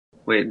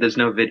Wait, there's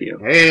no video.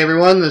 Hey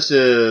everyone, this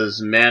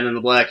is Man in the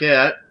Black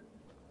Hat.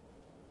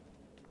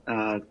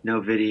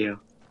 No video.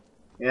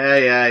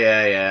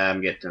 Yeah,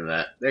 I'm getting to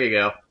that. There you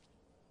go.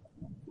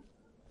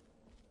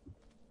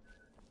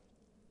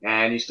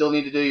 And you still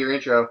need to do your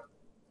intro.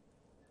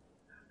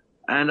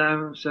 And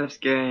I'm obsessed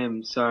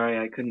game. Sorry,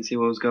 I couldn't see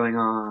what was going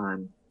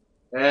on.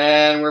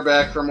 And we're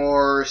back for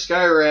more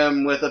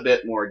Skyrim with a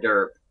bit more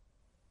derp.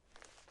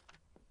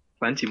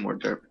 Plenty more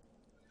derp.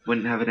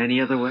 Wouldn't have it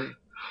any other way.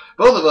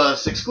 Both of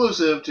us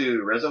exclusive to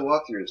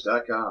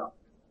RezoWalkthroughs.com.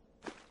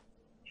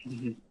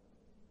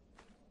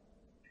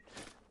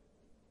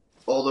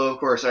 Although, of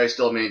course, I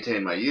still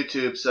maintain my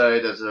YouTube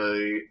site as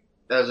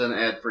an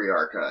ad-free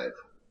archive.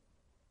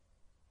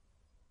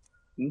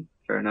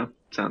 Fair enough.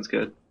 Sounds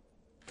good.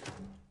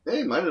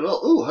 Hey, might as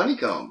well. Ooh,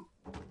 honeycomb.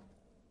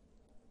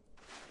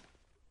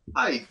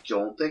 I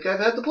don't think I've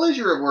had the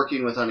pleasure of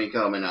working with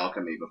honeycomb in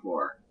alchemy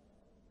before.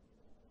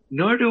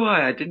 Nor do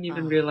I. I didn't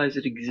even realize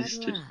it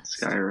existed in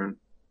Skyrim.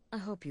 I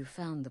hope you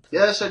found the place.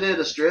 Yes, I did,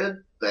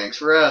 Astrid. Thanks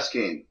for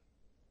asking.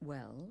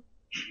 Well,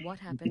 what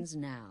happens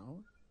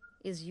now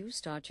is you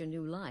start your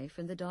new life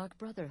in the Dark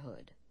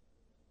Brotherhood.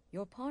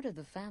 You're part of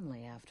the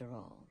family, after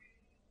all.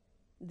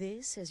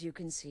 This, as you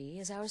can see,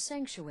 is our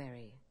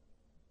sanctuary.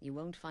 You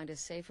won't find a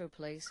safer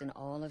place in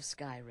all of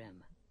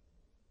Skyrim.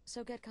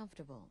 So get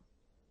comfortable.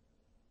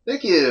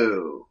 Thank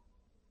you.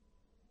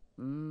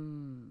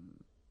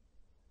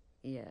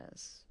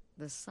 Yes,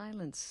 the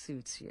silence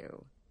suits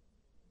you.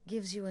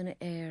 Gives you an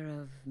air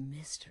of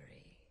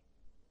mystery.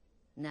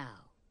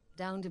 Now,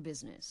 down to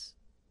business.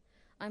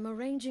 I'm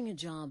arranging a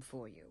job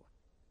for you.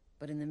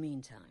 But in the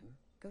meantime,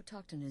 go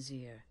talk to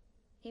Nazir.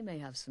 He may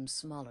have some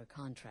smaller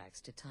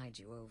contracts to tide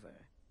you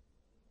over.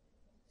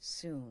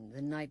 Soon,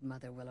 the Night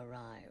Mother will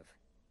arrive.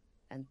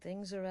 And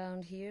things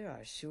around here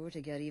are sure to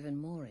get even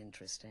more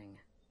interesting.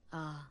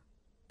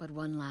 But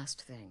one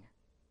last thing.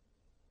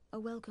 A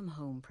welcome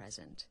home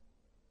present.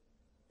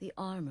 The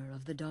armor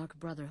of the Dark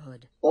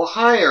Brotherhood. Oh,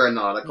 hi,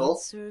 Aeronautical. May it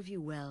serve you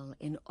well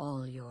in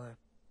all your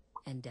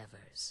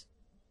endeavors.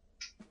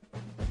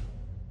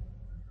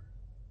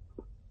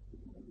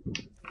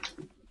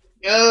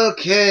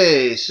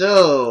 Okay,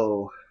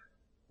 so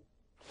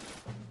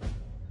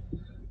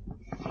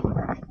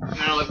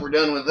now that we're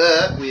done with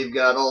that, we've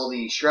got all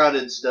the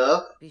shrouded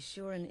stuff. Be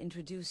sure and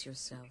introduce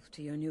yourself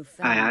to your new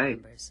family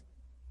members.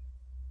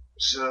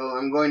 So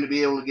I'm going to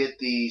be able to get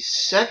the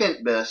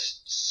second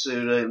best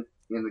suit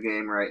in the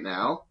game right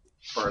now,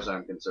 as far as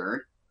I'm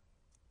concerned.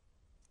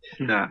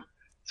 Nah,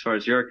 as far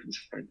as you're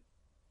concerned.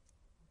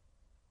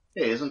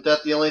 Hey, isn't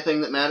that the only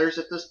thing that matters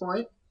at this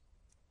point?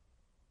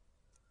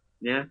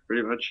 Yeah,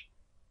 pretty much.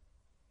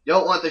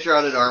 Don't want the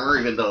shrouded armor,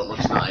 even though it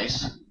looks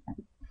nice.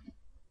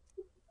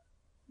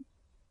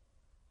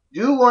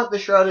 Do want the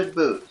shrouded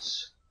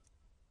boots.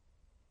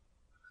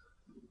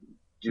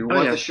 Do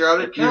want the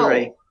shrouded if cowl. You're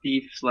a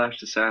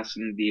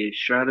thief/assassin, the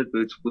shrouded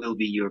boots will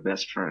be your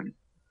best friend.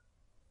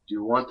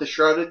 Do want the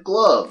shrouded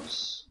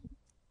gloves.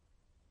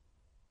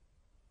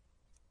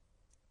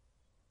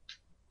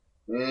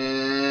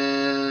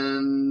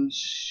 And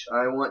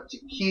I want to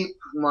keep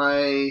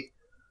my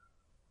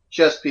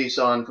chest piece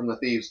on from the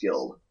Thieves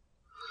Guild.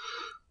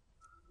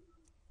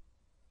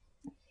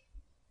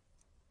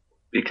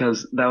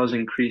 Because that was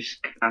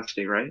increased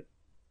capacity, right?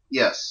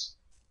 Yes.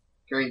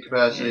 Carrying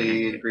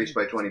capacity increased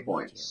by 20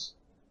 points.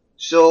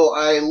 So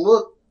I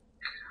look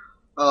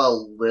a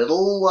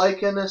little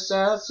like an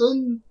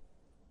assassin?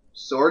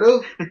 Sort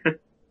of?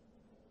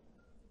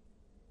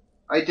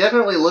 I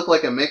definitely look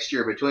like a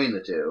mixture between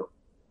the two.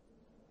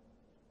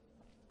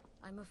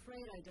 I'm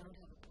afraid I don't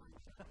have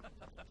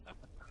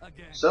a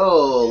plan.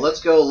 So,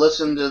 let's go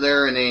listen to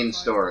their inane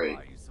story.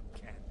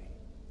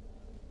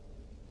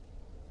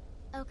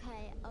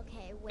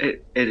 Okay,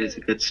 wait. It is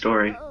a good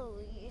story. Oh,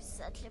 you're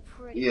such a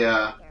pretty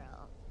girl.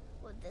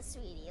 Would the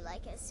sweetie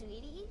like a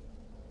sweetie?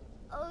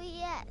 Oh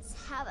yes,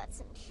 how about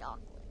some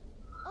chocolate?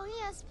 Oh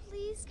yes,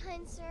 please,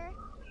 kind sir.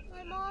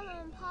 My mama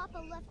and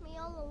papa left me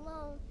all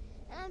alone,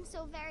 and I'm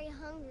so very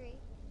hungry.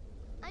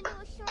 I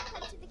know a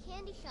shortcut to the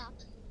candy shop,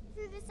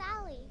 through this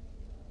alley.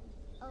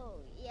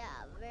 Oh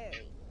yeah,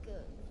 very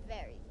good,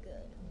 very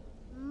good.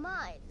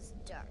 My, it's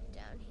dark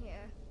down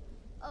here.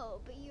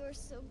 Oh, but you're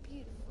so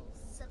beautiful,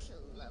 such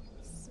a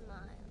lovely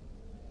smile.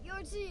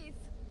 Your teeth!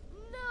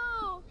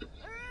 No!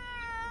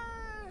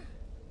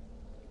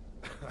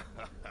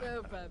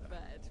 Oh,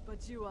 Babette,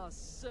 but you are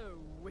so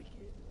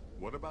wicked.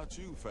 What about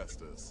you,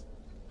 Festus?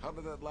 How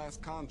did that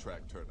last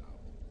contract turn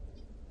out?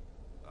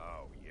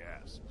 Oh,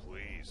 yes,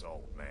 please,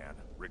 old man.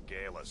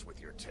 Regale us with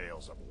your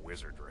tales of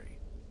wizardry.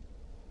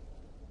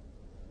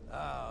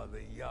 Ah,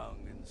 the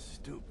young and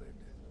stupid.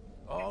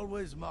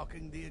 Always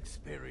mocking the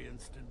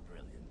experienced and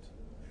brilliant.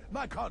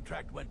 My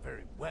contract went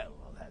very well,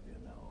 I'll have you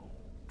know.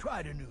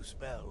 Tried a new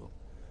spell.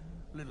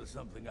 Little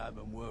something I've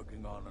been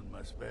working on in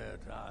my spare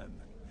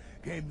time.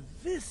 Came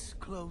this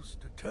close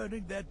to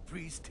turning that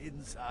priest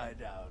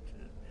inside out.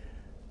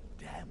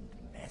 Damned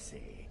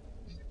messy.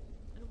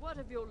 And what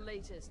of your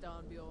latest,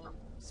 Arnbjorn?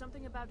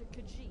 Something about a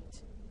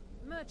Khajiit.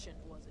 Merchant,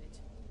 was it?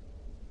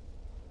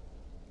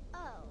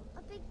 Oh,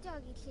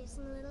 Doggy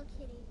kissing a little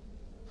kitty.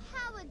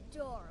 How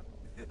adorable.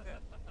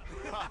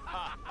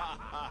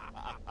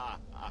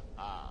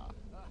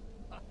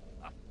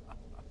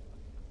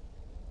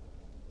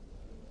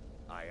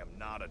 I am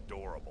not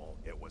adorable.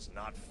 It was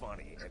not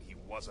funny, and he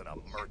wasn't a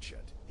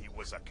merchant. He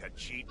was a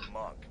Khajiit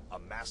monk, a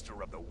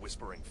master of the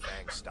Whispering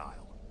Fang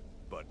style.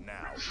 But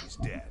now he's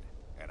dead,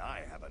 and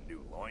I have a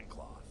new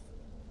loincloth.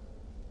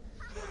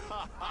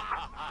 Ha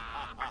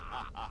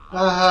ha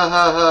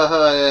ha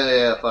ha,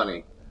 yeah,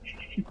 funny.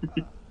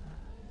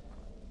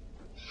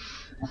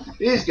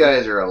 These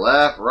guys are a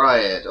laugh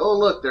riot. Oh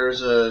look,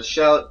 there's a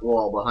shout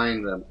wall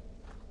behind them.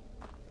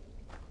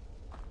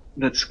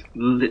 That's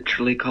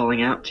literally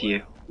calling out to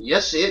you.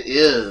 Yes, it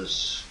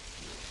is.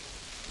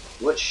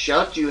 What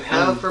shout do you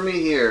have for me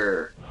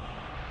here?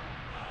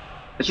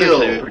 It's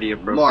Kill, actually a pretty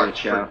appropriate mark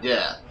shout. for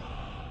death.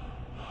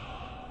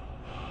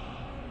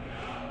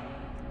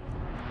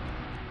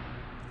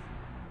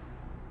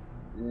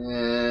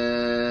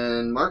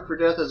 And mark for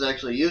death is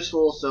actually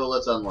useful, so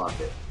let's unlock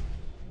it.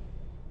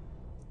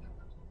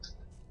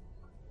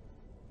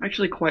 I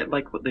actually quite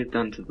like what they've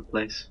done to the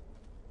place.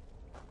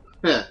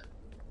 Heh.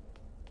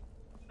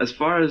 As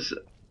far as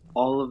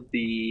all of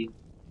the,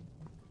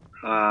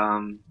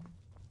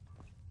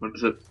 what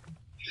is it?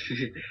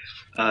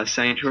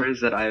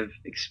 Sanctuaries that I've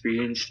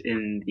experienced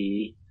in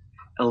the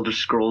Elder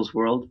Scrolls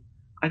world,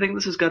 I think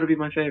this has got to be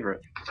my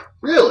favorite.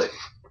 Really?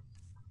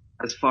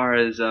 As far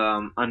as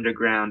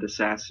underground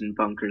assassin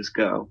bunkers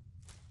go.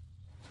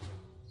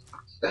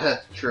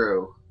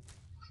 True.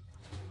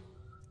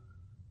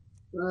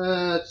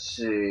 Let's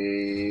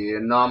see.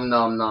 Nom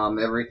nom nom.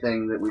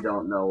 Everything that we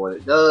don't know what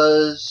it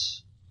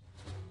does.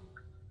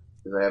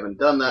 Because I haven't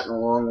done that in a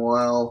long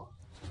while.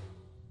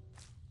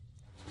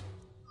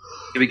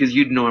 Yeah, because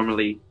you'd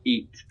normally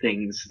eat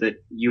things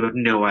that you have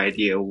no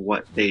idea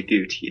what they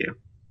do to you.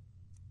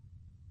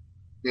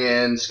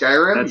 In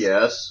Skyrim,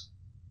 yes.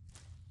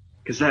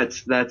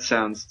 Because that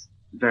sounds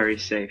very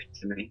safe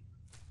to me.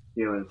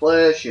 Human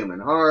flesh, human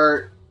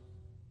heart.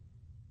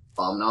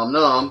 Nom nom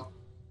nom.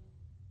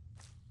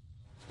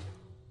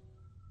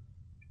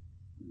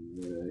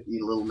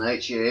 Eat a little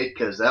nightshade,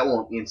 because that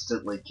won't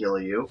instantly kill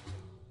you.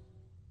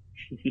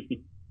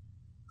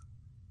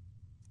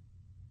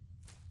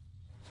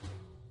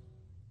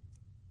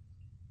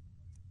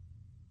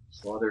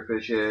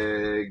 Slaughterfish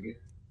egg.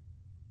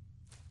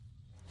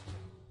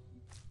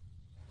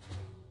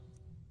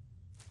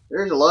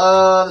 There's a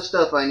lot of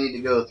stuff I need to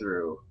go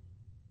through.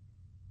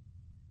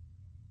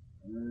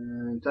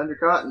 And Thunder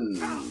Cotton,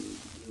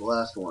 the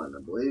last one,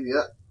 I believe.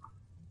 Yep.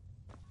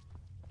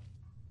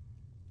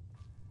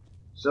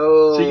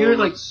 So you're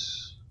like,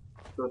 let's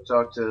go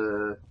talk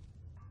to.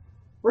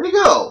 Where'd he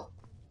go?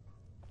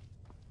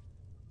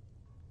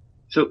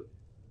 So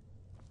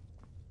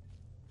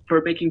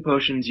for making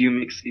potions, you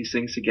mix these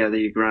things together,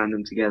 you grind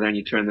them together, and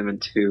you turn them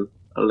into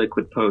a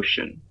liquid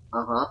potion.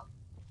 Uh-huh.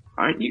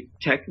 Aren't you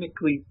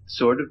technically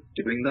sort of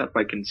doing that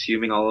by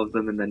consuming all of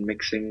them and then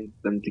mixing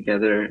them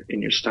together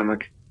in your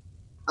stomach?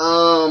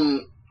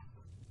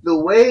 The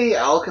way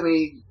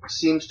alchemy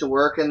seems to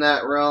work in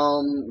that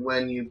realm,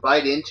 when you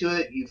bite into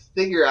it, you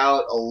figure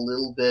out a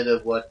little bit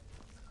of what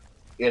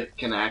it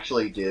can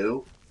actually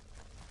do.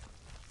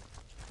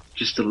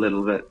 Just a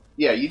little bit.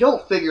 Yeah, you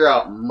don't figure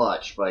out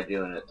much by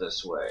doing it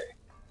this way.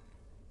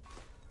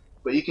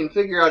 But you can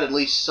figure out at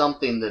least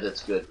something that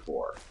it's good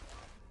for.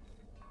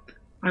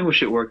 I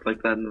wish it worked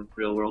like that in the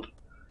real world.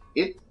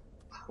 It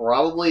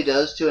probably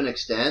does to an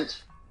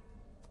extent.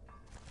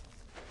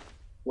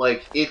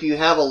 Like, if you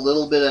have a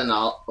little bit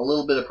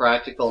of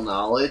practical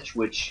knowledge,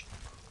 which,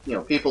 you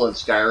know, people in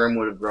Skyrim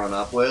would have grown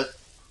up with,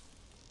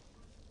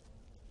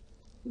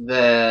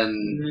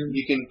 then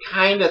you can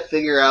kind of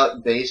figure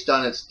out, based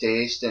on its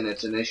taste and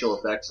its initial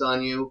effects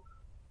on you,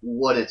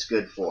 what it's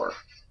good for.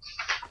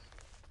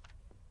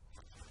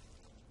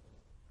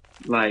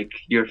 Like,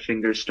 your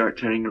fingers start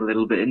turning a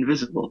little bit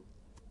invisible.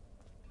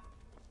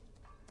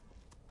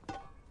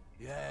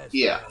 Yes,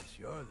 Yeah. yes,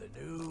 you're the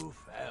new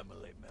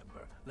family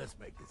member. Let's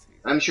make this easy.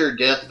 I'm sure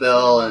Death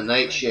Bell and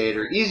Nightshade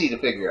are easy to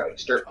figure out. You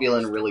start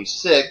feeling really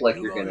sick, like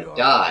you're gonna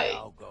die,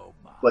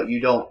 but you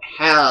don't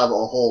have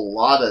a whole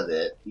lot of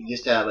it. You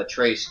just have a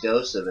trace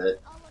dose of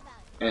it,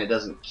 and it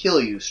doesn't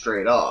kill you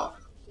straight off.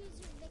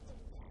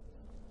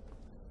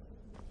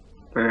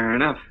 Fair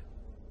enough.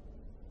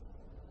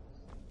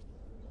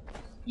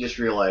 You just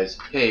realize,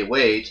 hey,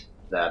 wait,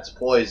 that's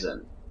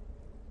poison.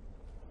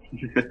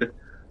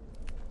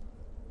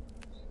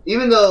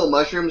 Even though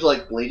mushrooms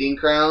like Bleeding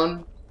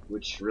Crown,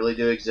 which really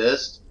do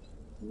exist,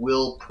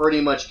 will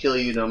pretty much kill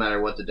you no matter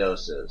what the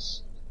dose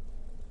is.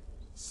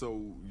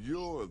 So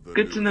you're the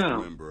Good to newest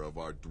know. member of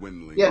our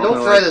dwindling. Yeah, don't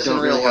Although try I this in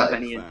don't real really have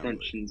life. any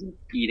intentions of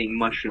eating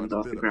mushrooms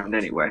off the ground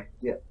anyway.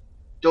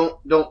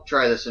 Don't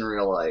try this in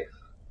real life.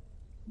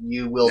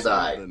 You will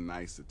die. The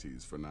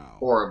niceties for now.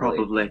 Horribly.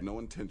 Probably. No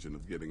intention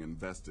of getting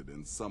invested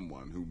in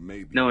someone who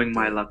may be Knowing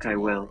my dead luck, I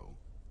will. tomorrow.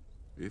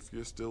 If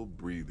you're still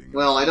breathing.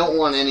 Well, I don't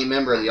want any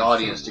member of the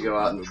audience to go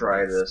out and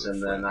try this,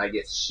 and then I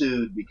get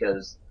sued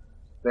because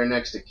their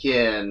next of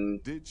kin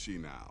Did she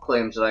now?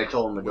 claims that I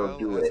told him to go Well,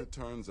 do as it. it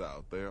turns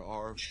out, there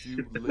are a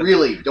few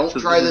Really, don't So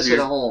try this this is at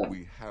your- home.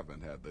 we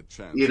haven't had the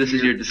chance. If This is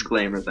you're- your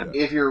disclaimer then.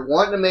 If you're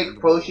wanting to make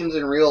potions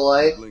in real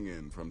life,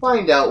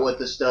 find out what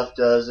the stuff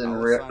does in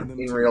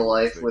real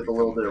life with a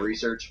little bit of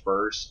research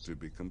first. to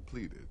be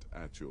completed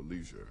at your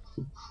leisure.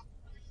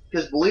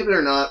 Because believe it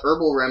or not,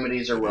 herbal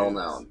remedies are It well is.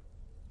 known.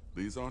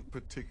 These aren't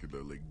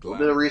particularly A little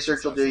bit of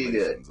research will do you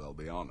good. assassinations, I'll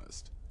be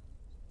honest.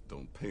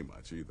 Don't pay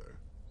much either.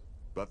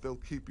 But they'll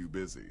keep you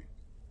busy.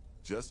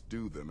 Just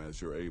do them as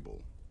you're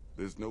able.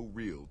 There's no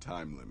real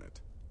time limit.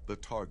 The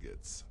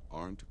targets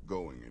aren't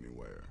going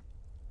anywhere.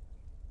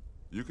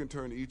 You can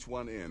turn each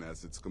one in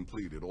as it's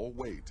completed, or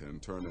wait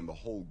and turn in the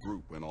whole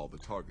group when all the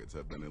targets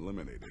have been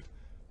eliminated.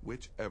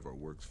 Whichever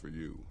works for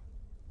you.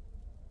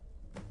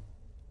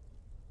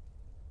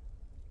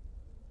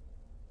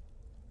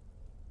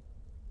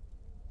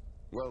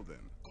 Well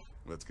then,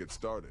 let's get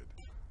started.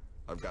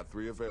 I've got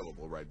 3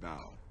 available right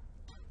now.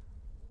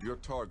 Your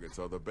targets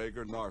are the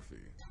beggar Narfi,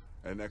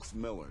 an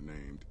ex-miller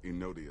named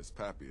Enodius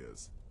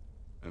Papias,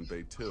 and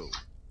Baytil,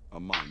 a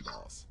mine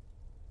boss.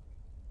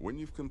 When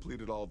you've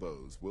completed all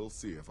those, we'll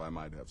see if I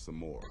might have some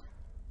more.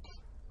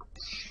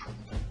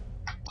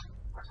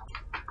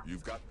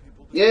 You've got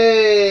people to...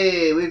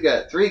 Yay! We've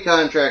got 3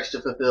 contracts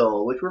to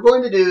fulfill, which we're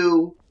going to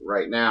do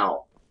right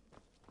now.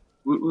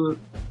 Woot woot.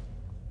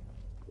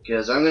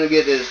 Because I'm going to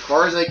get as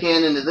far as I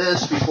can into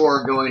this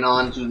before going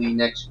on to the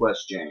next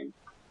question.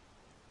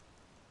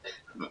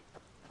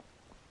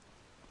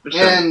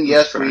 And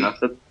yes,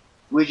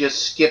 we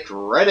just skipped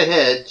right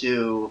ahead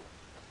to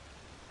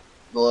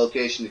the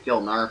location to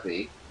kill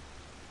Narfi.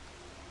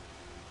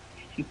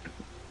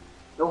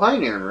 Oh, hi,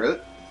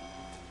 Nirnroot.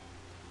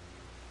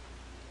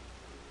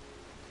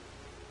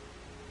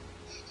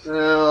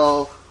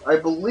 Now, I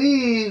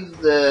believe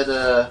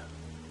that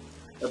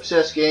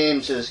Obsessed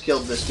Games has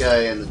killed this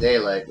guy in the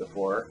daylight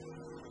before.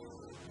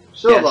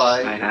 So Yes, have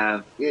I. I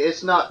have.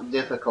 It's not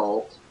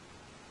difficult.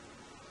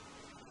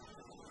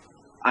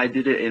 I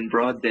did it in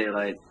broad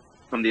daylight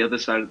from the other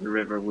side of the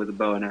river with a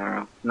bow and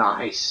arrow.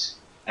 Nice.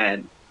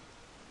 And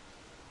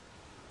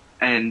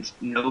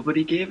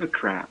nobody gave a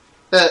crap.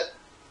 I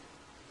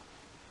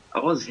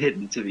was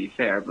hidden, to be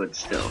fair, but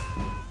still.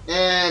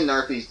 And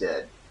Narfi's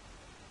dead.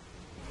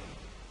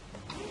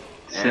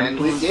 And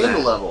Simple we've as gained a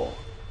that. level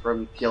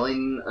from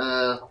killing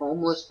a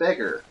homeless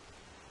beggar.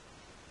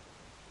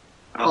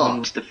 A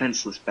homeless,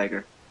 defenseless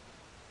beggar.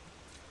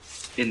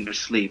 In their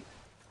sleep.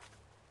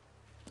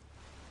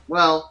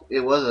 Well,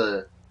 it was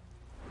a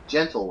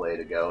gentle way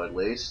to go, at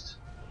least.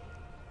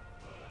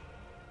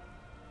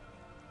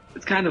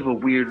 It's kind of a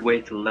weird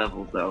way to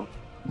level, though.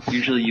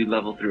 Usually you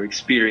level through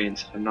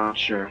experience. I'm not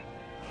sure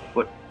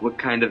what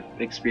kind of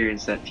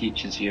experience that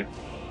teaches you.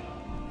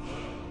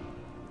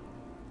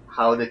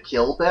 How to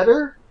kill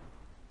better?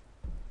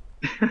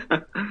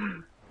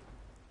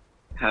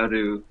 How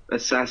to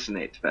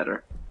assassinate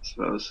better, I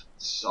suppose.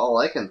 That's all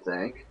I can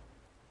think.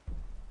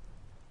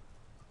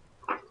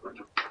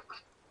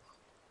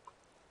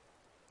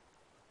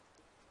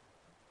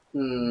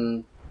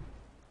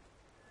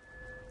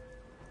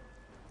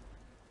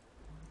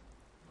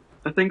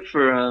 I think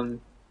for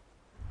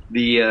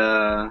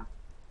the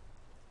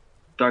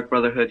Dark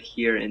Brotherhood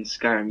here in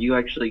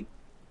Skyrim,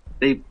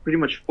 they pretty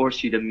much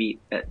force you to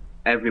meet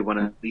everyone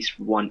at least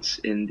once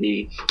in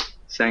the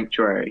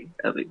sanctuary,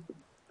 at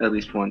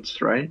least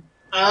once, right?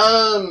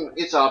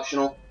 It's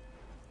optional.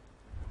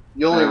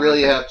 You only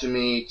really have to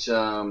meet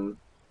the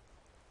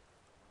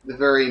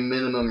very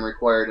minimum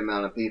required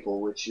amount of people,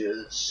 which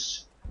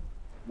is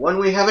one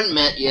we haven't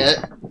met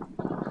yet.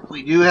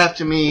 We do have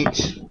to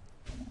meet.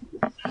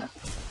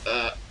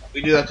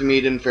 We do have to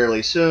meet him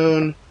fairly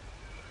soon.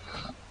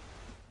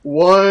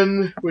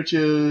 One, which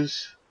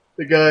is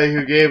the guy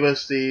who gave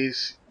us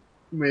these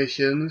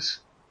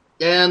missions,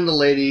 and the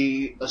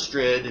lady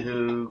Astrid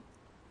who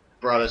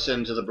brought us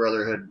into the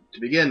Brotherhood to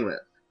begin with.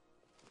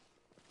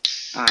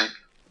 Aye.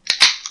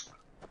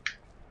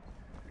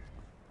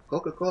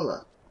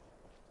 Coca-Cola.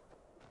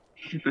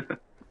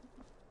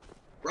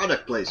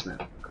 Product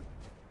placement.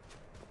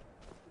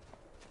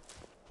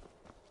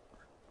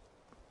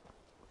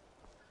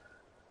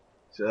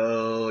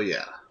 So,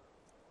 yeah.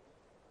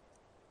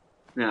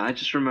 Yeah, I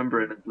just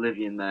remember in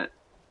Oblivion that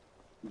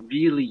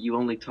really you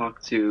only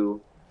talk to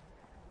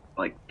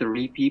like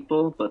 3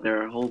 people, but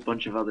there are a whole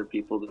bunch of other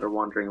people that are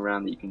wandering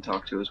around that you can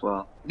talk to as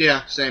well.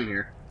 Yeah, same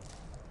here.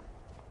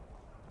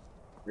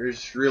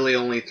 There's really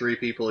only 3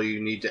 people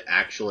you need to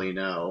actually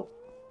know.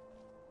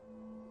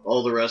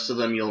 All the rest of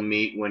them you'll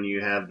meet when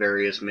you have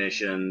various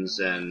missions,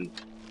 and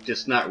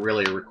just not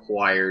really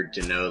required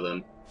to know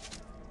them.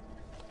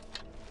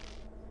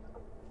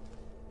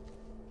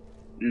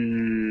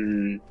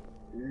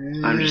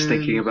 I'm just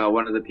thinking about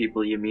one of the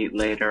people you meet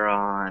later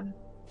on.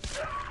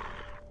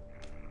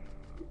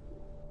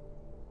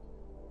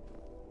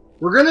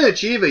 We're gonna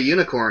achieve a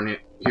unicorn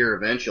here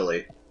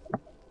eventually.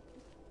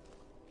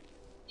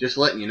 Just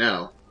letting you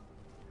know.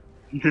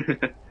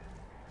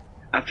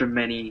 After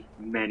many,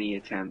 many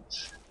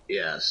attempts.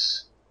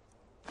 Yes.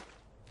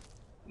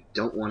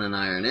 Don't want an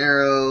iron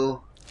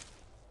arrow.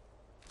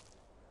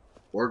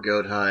 Or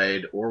goat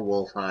hide, or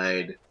wolf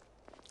hide.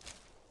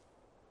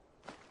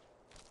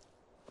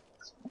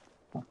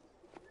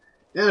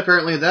 And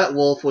apparently that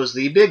wolf was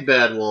the big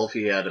bad wolf.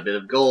 He had a bit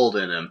of gold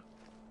in him.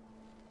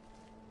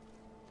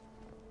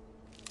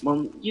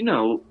 Well, you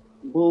know,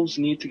 wolves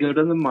need to go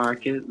to the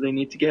market. They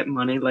need to get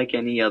money like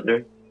any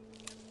other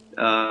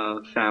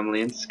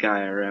family in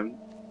Skyrim.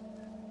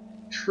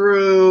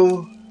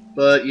 True,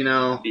 but you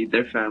know... Feed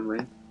their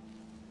family.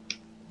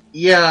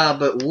 Yeah,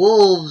 but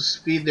wolves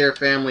feed their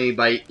family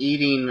by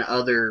eating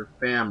other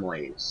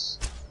families.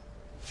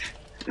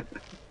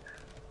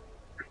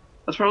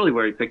 That's probably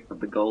where he picked up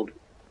the gold.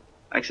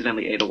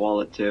 Accidentally ate a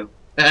wallet too.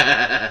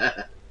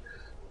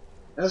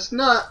 That's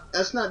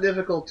not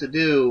difficult to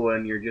do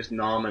when you're just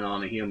nomming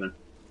on a human.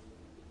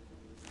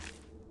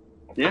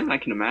 Yeah, I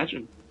can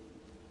imagine.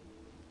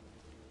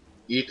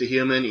 Eat the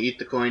human, eat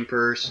the coin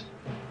purse.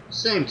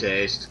 Same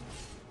taste.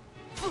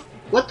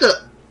 What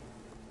the?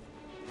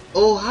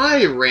 Oh,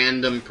 hi,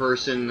 random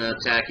person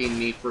attacking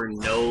me for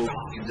no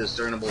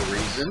discernible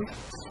reason.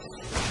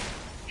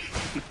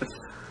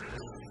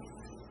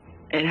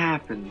 It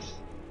happens.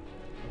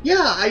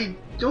 Yeah, I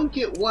don't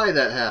get why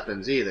that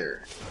happens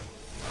either.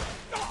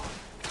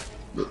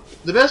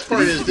 The best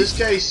part is this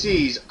guy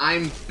sees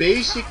I'm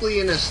basically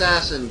in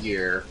assassin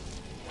gear.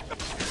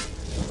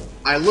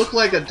 I look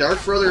like a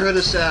Dark Brotherhood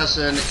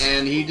assassin,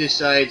 and he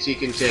decides he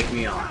can take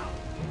me on.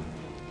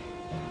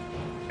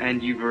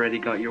 And you've already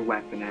got your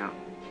weapon out.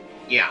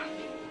 Yeah.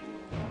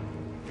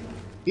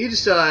 He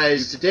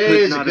decides today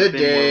is a good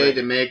day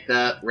to make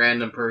that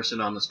random person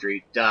on the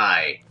street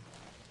die.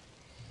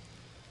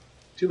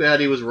 Too bad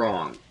he was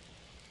wrong.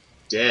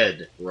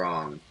 Dead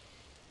wrong.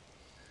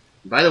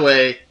 By the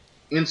way,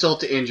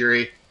 insult to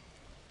injury.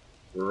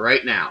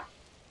 Right now.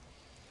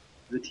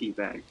 The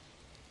teabag.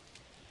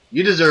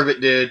 You deserve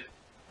it, dude.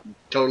 You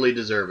totally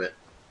deserve it.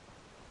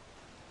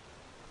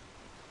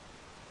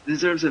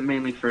 Deserves it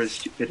mainly for his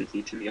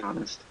stupidity, to be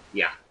honest.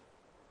 Yeah.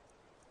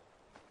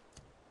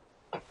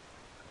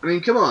 I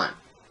mean, come on.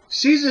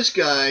 Sees this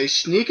guy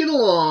sneaking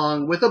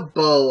along with a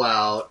bow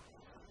out.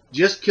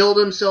 Just killed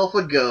himself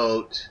a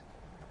goat.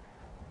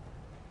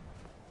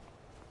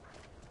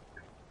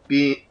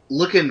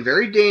 Looking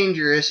very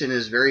dangerous in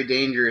his very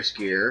dangerous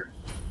gear.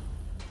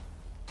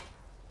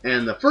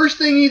 And the first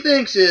thing he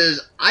thinks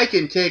is, I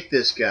can take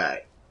this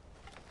guy.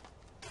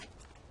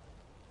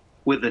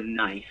 With a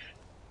knife.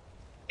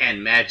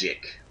 And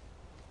magic.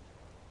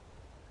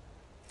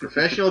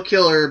 Professional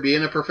killer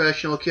being a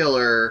professional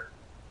killer,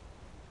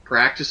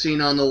 practicing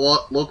on the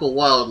local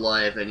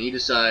wildlife, and he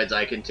decides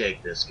I can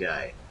take this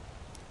guy.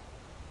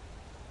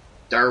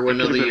 Darwin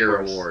of the Year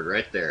award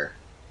right there.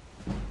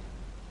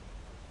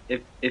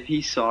 If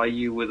he saw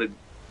you with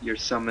your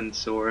summoned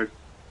sword,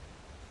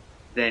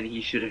 then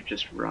he should have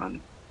just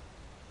run.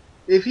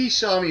 If he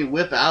saw me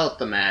whip out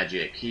the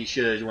magic, he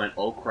should have went,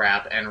 oh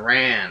crap, and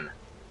ran.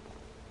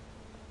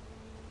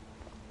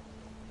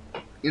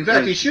 In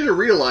fact, he should have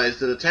realized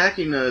that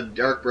attacking a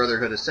Dark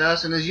Brotherhood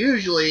assassin is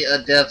usually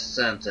a death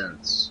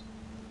sentence.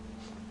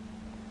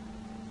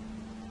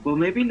 Well,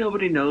 maybe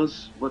nobody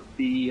knows what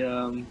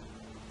the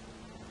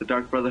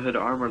Dark Brotherhood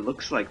armor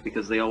looks like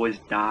because they always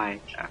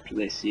die after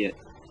they see it.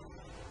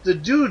 The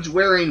dude's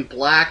wearing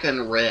black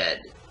and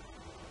red.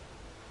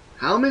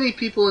 How many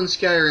people in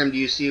Skyrim do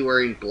you see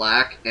wearing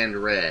black and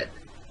red?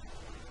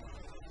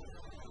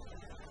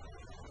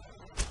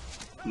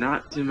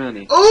 Not too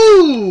many.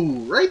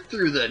 Oh! Right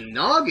through the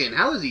noggin.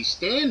 How is he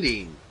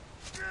standing?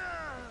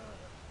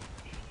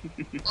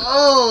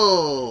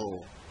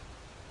 Oh!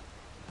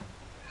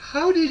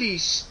 How did he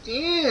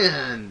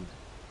stand?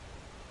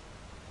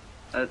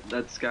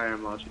 That's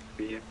Skyrim logic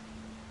for you.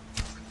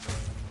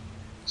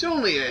 It's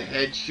only a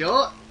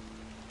headshot.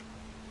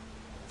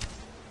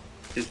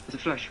 It's a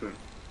flesh wound.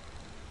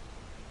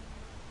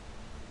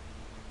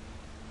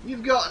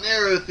 You've got an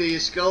arrow through your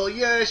skull.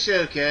 Yes,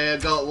 okay. I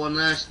got one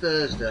last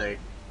Thursday.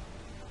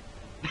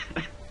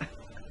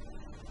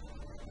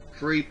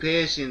 Free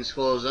piercing as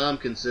far as I'm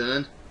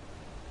concerned.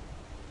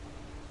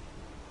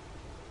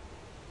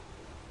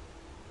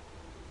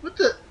 What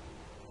the?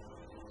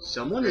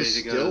 Someone is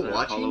still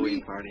watching Halloween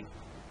me? Party.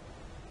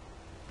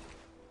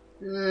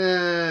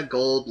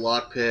 Gold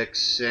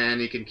lockpicks, and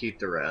he can keep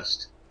the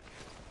rest.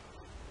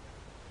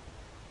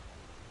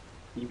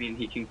 You mean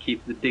he can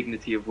keep the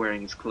dignity of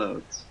wearing his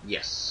clothes?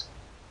 Yes.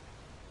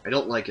 I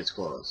don't like his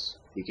clothes.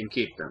 He can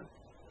keep them.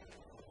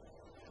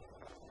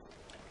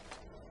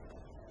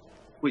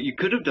 What you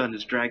could have done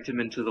is dragged him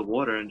into the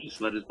water and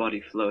just let his body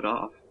float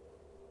off.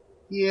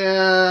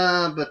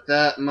 Yeah, but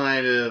that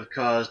might have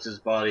caused his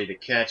body to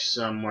catch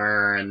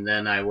somewhere, and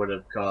then I would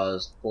have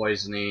caused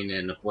poisoning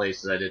in a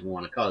place that I didn't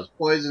want to cause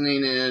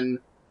poisoning in.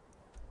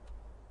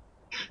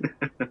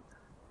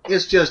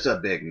 It's just a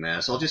big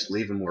mess. I'll just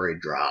leave him where he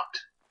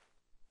dropped.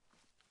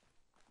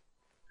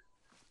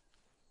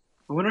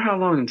 I wonder how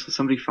long until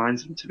somebody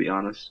finds him, to be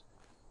honest.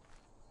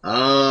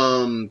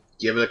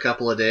 Give it a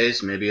couple of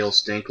days. Maybe he'll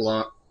stink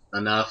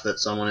enough that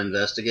someone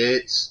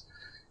investigates.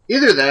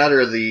 Either that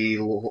or the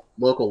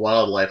local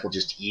wildlife will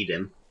just eat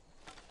him.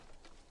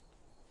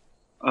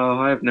 Oh,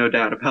 I have no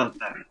doubt about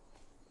that.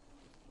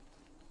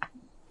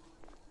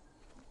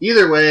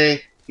 Either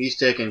way, he's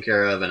taken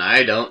care of, and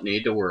I don't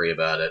need to worry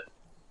about it.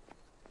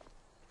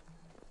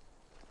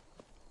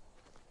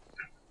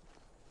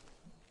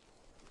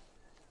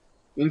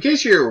 In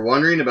case you're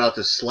wondering about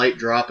the slight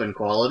drop in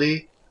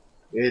quality,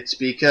 it's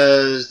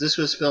because this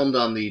was filmed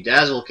on the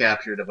Dazzle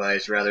capture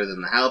device rather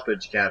than the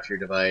Halpage capture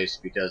device,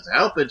 because the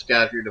Halpage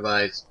capture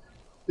device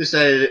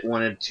decided it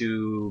wanted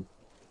to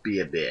be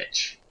a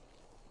bitch.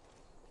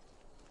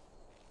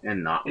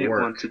 And not It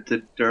work. wanted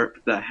to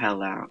derp the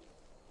hell out.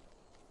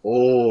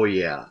 Oh,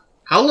 yeah.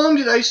 How long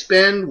did I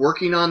spend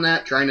working on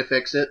that, trying to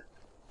fix it?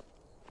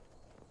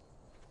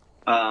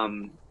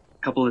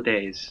 Couple of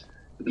days,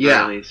 at the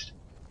Yeah. very least.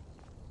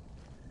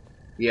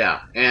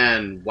 Yeah,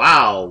 and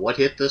wow, what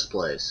hit this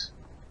place?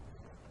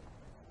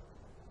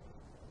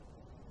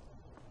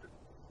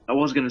 I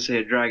was gonna say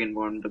a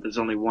Dragonborn, but there's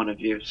only one of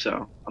you,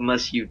 so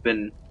unless you've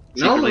been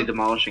secretly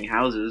demolishing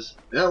houses.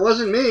 That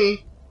wasn't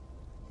me.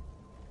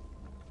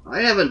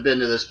 I haven't been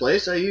to this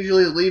place. I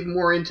usually leave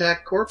more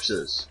intact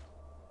corpses.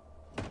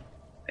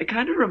 It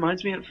kind of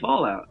reminds me of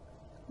Fallout,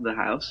 the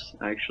house,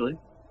 actually.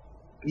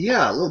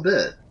 Yeah, a little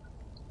bit.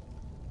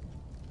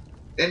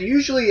 And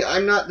usually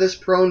I'm not this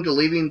prone to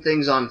leaving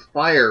things on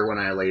fire when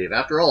I leave.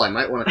 After all, I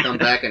might want to come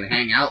back and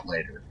hang out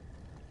later.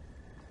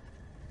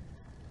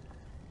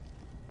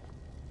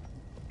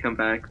 Come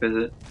back,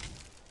 visit,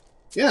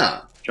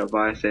 Yeah. drop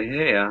by, say,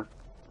 hey,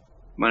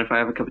 mind if I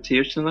have a cup of tea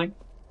or something?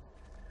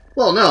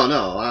 Well,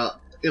 no.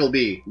 It'll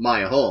be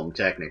my home,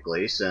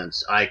 technically,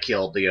 since I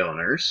killed the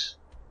owners.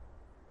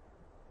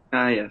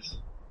 Ah, yes.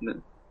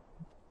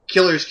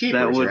 Killers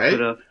keepers,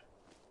 right?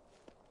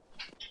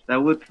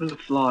 That would put a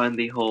flaw in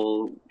the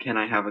whole, can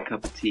I have a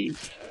cup of tea?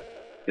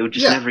 It would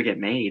just Yeah. never get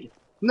made.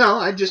 No,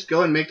 I'd just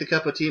go and make the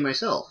cup of tea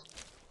myself.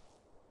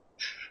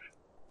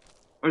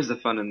 Where's the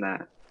fun in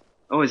that?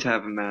 Always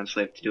have a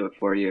manslave to do it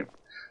for you.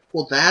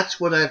 Well, that's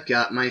what I've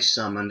got my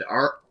summoned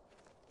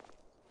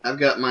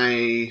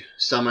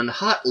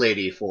hot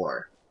lady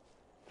for.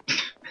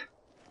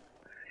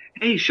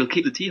 Hey, she'll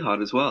keep the tea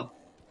hot as well.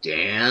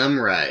 Damn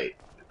right.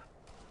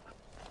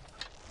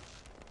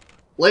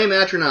 Flame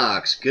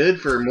Atronox, good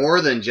for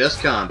more than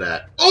just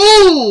combat.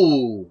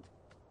 Ooh!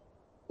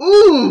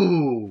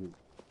 Ooh!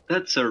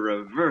 That's a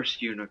reverse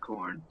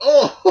unicorn.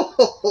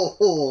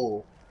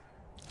 Oh!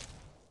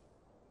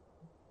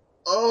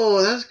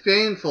 Oh, that's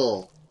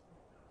painful.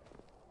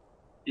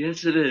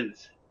 Yes, it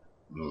is.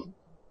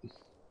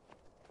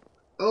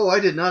 Oh, I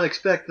did not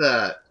expect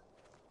that.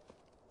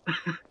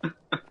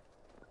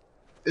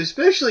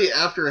 Especially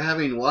after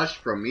having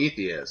watched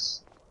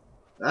Prometheus.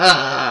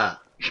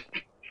 Ah!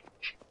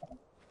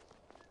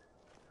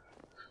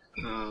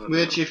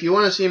 Which, if you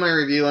want to see my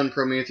review on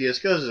Prometheus,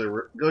 go to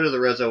the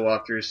Rezo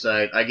Walkthrough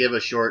site. I give a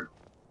short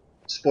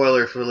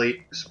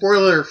spoiler-free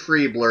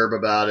blurb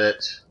about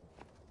it.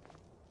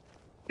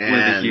 And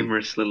with a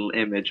humorous little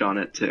image on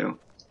it, too.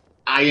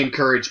 I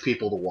encourage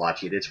people to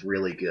watch it. It's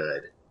really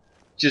good.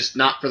 Just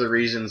not for the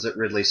reasons that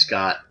Ridley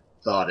Scott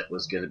thought it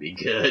was going to be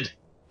good.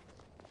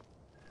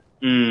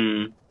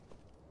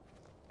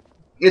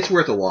 It's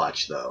worth a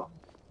watch, though.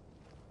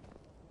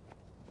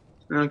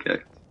 Okay.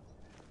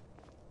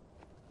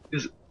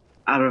 Because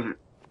out of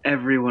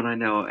everyone I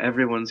know,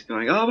 everyone's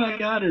going, oh my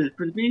god, it's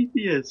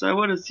Prometheus! I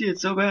want to see it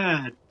so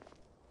bad!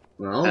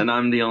 Well, and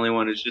I'm the only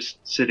one who's just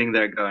sitting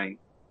there going,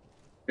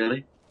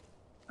 really?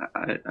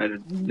 I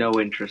have no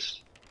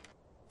interest.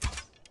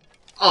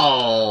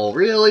 Oh,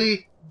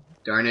 really?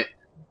 Darn it.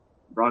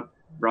 Rock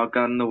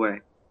got in the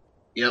way.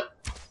 Yep.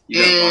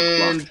 You got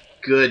And blocked.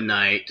 good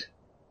night.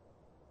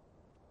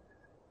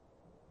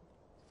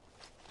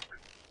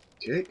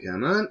 Okay,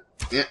 come on.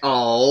 And,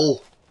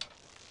 oh.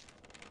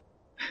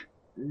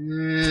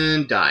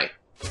 And die.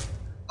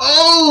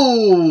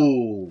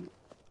 Oh!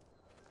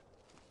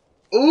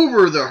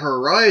 Over the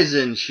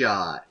horizon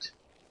shot.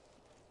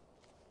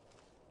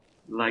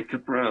 Like a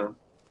pro.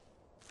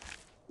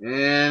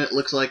 And it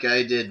looks like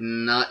I did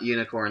not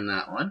unicorn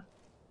that one.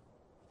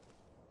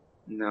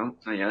 No,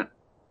 not yet.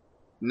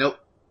 Nope.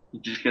 You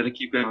just gotta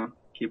keep going.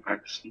 Keep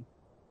practicing.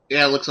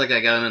 Yeah, it looks like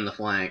I got him in the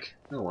flank.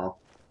 Oh well.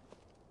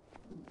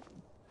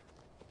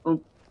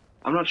 Well,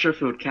 I'm not sure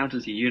if it would count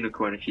as a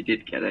unicorn if you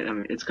did get it. I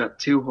mean, it's got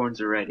 2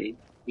 horns already.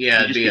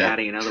 Yeah, You'd it'd just be be a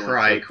adding another one.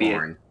 So it'd be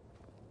tricorn.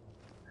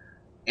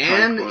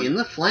 And tricorn. in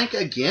the flank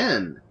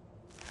again.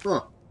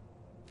 Huh.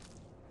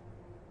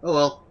 Oh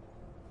well.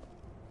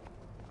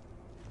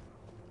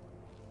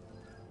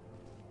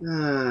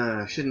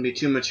 Shouldn't be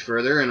too much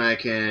further, and I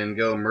can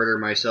go murder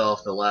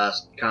myself the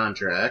last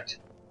contract.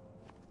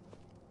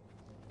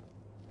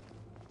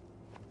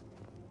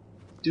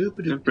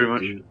 Pretty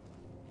much.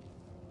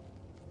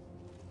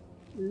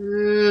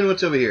 And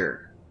what's over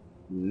here?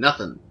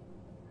 Nothing.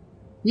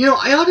 You know,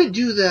 I ought to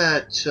do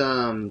that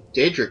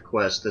Daedric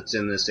quest that's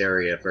in this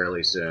area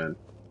fairly soon.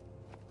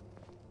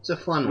 It's a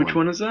fun one. Which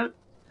one is that?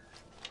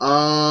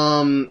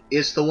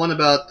 It's the one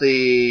about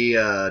the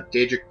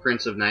Daedric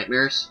Prince of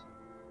Nightmares.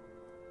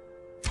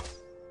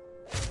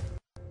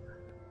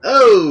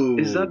 Oh!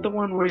 Is that the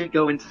one where you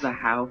go into the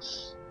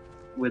house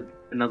with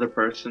another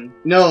person?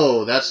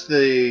 No, that's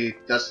the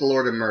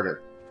Lord of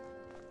Murder.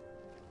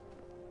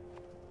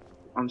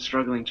 I'm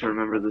struggling to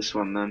remember this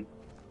one then.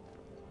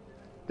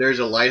 There's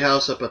a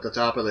lighthouse up at the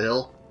top of the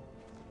hill.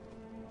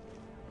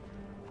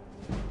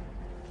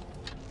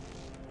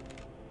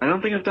 I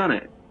don't think I've done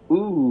it.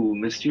 Ooh,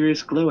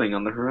 mysterious glowing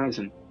on the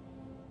horizon.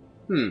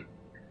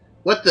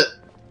 What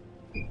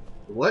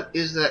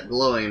is that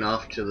glowing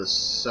off to the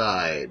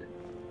side?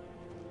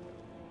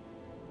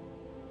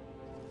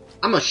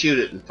 I'm gonna shoot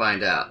it and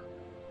find out.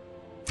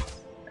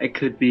 It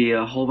could be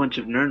a whole bunch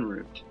of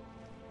Nirnroot.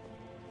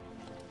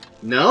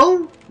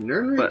 No?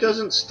 Nirnroot But-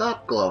 doesn't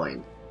stop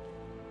glowing.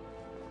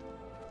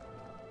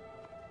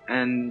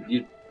 And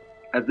you,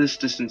 at this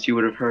distance you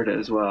would have heard it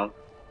as well.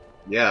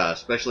 Yeah,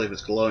 especially if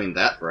it's glowing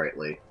that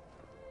brightly.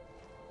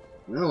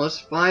 Well, let's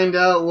find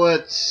out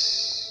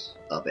what's...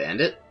 a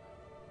bandit?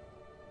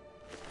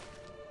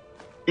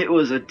 It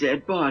was a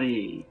dead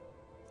body.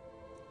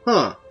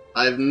 Huh.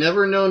 I've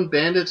never known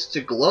bandits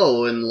to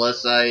glow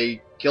unless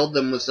I killed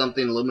them with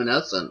something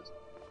luminescent.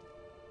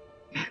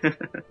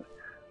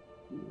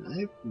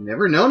 I've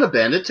never known a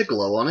bandit to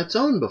glow on its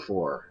own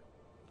before.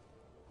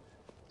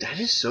 That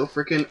is so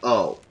freaking...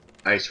 Oh,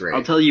 ice raid.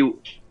 I'll tell you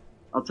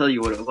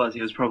what it was.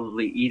 He was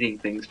probably eating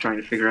things, trying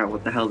to figure out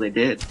what the hell they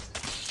did.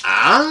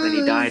 Ah! Then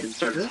he died and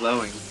started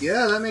glowing.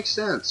 Yeah, that makes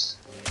sense.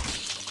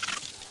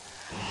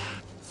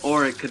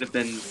 Or it could have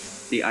been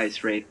the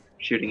ice wraith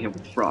shooting him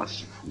with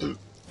frost.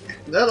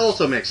 That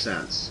also makes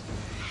sense.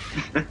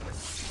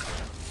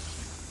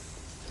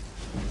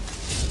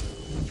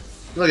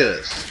 Look at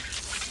this.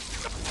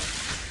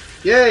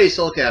 Yay,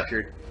 soul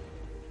captured.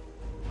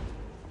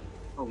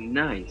 Oh,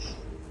 nice.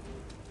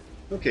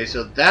 Okay,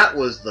 so that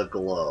was the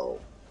glow.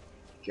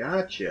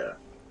 Gotcha.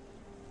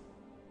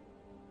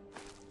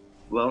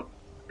 Well,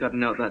 gotta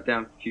note that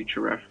down for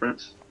future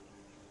reference.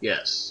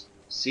 Yes.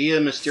 See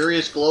a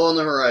mysterious glow on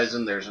the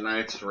horizon, there's an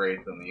ice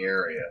wraith in the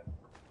area.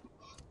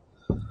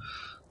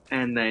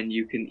 And then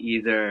you can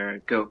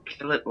either go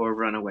kill it or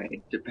run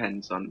away.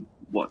 Depends on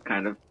what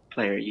kind of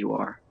player you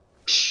are.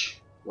 Psh,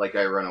 like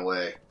I run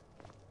away.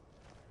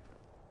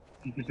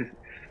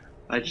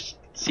 I just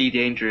see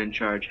danger and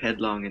charge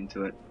headlong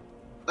into it.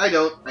 I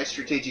don't. I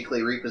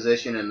strategically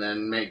reposition and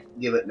then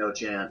give it no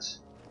chance.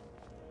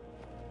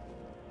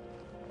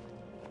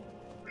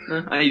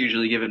 I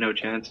usually give it no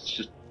chance. It's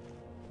just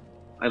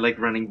I like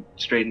running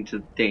straight into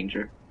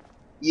danger.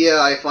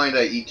 Yeah, I find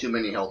I eat too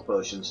many health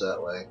potions that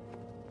way.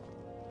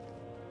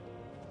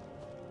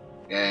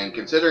 And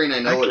considering I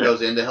know what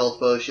goes into health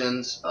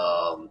potions,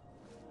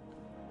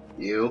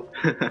 you.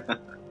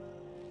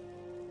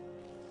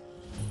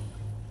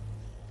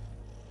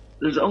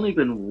 There's only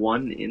been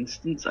one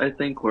instance, I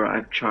think, where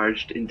I've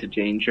charged into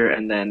danger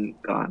and then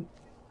gone,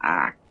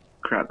 ah,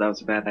 crap, that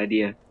was a bad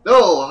idea.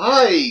 Oh,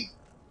 hi,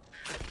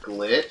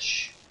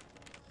 Glitch.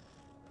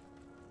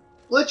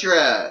 Glitch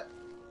rat.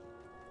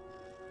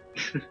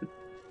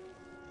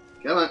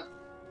 Come on.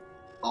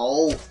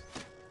 Oh.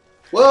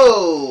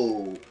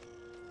 Whoa.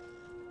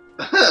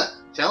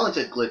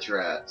 Talented glitch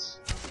rats.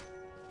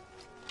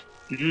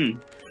 Mm-hmm.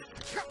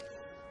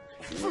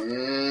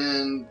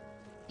 And...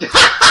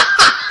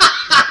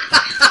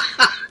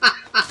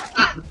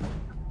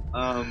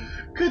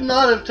 Could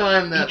not have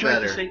timed that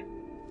better.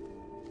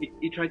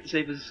 He tried to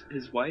save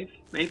his wife,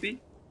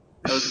 maybe?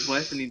 That was his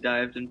wife and he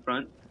dived in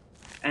front.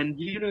 And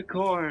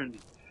unicorn!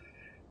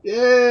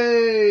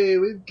 Yay!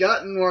 We've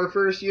gotten our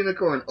first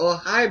unicorn. Oh,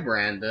 hi,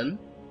 Brandon.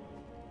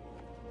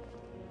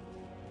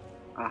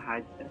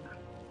 Hi there.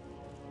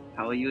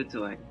 How are you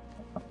doing?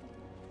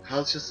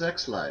 How's your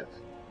sex life?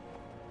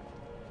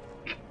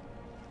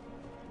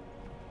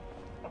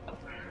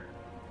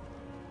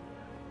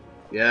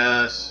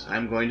 Yes,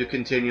 I'm going to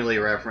continually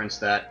reference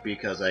that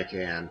because I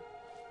can.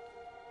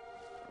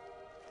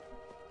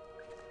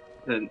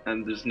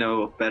 And there's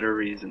no better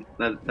reason.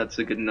 That's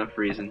a good enough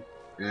reason.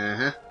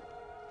 Uh-huh.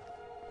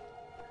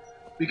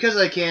 Because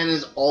I can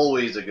is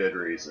always a good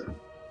reason.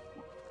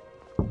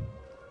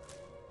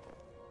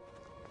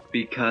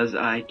 Because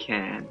I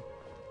can.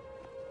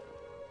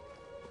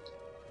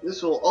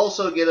 This will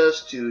also get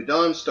us to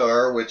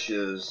Dawnstar, which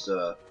is,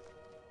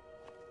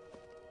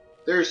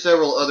 there's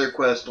several other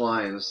quest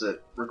lines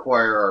that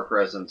require our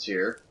presence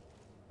here.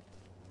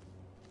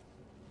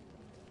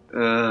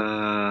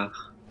 The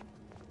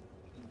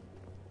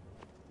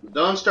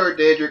Dawnstar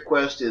Daedric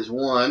quest is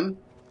one.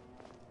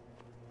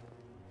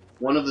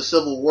 One of the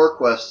Civil War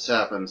quests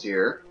happens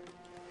here.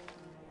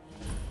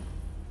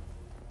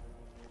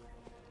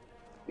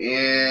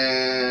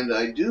 And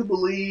I do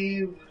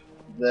believe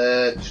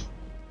that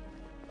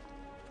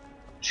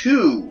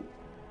two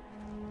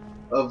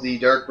of the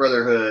Dark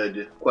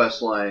Brotherhood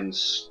quest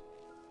lines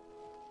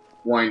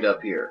wind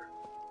up here.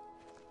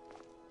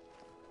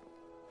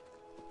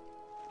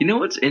 You know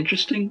what's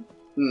interesting?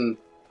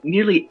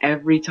 Nearly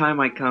every time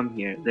I come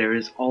here, there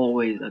is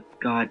always a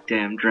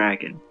goddamn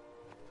dragon.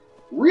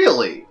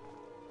 Really?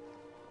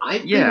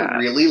 I've been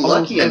really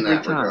lucky in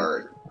that time.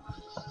 regard.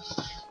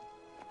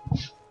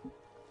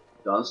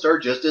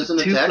 Dawnstar just isn't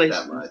Two attacked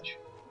places- that much.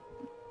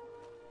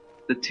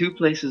 The two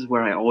places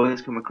where I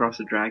always come across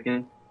a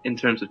dragon in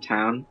terms of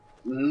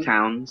Mhm.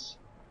 towns,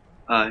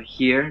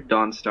 here,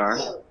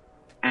 Dawnstar,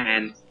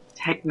 and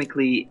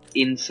technically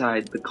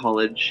inside the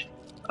College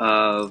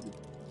of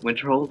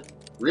Winterhold,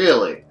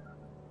 Really?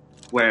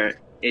 where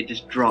it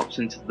just drops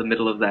into the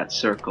middle of that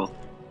circle and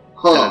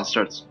Huh. then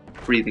starts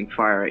breathing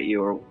fire at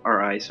you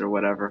or ice or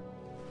whatever.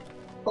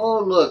 Oh,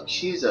 look,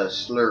 she's a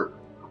slurp.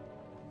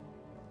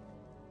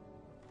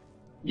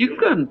 You've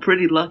gotten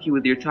pretty lucky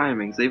with your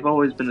timings. They've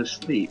always been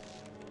asleep.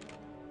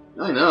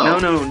 I know.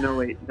 No,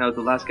 wait. No,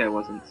 the last guy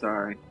wasn't.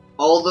 Sorry.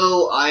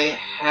 Although I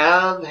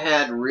have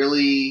had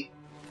really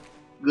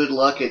good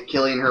luck at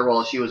killing her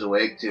while she was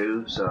awake,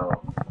 too, so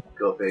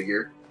go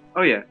figure.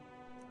 Oh, yeah.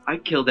 I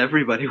killed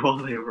everybody while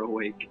they were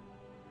awake.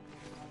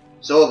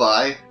 So have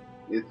I.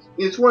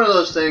 It's one of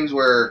those things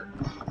where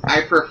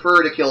I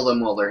prefer to kill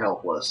them while they're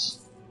helpless.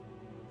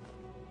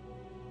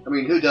 I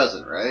mean, who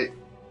doesn't, right?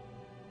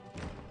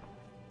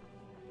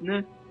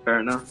 Nah, fair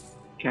enough.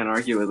 Can't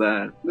argue with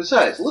that.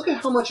 Besides, look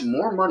at how much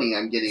more money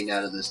I'm getting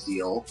out of this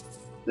deal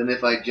than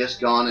if I'd just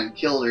gone and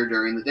killed her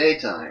during the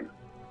daytime.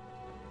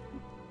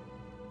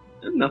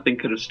 Nothing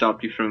could have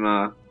stopped you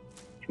from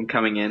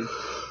coming in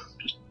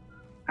just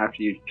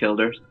after you killed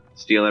her,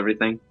 steal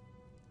everything.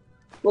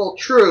 Well,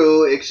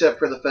 true, except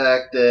for the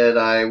fact that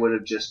I would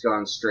have just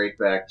gone straight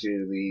back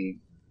to the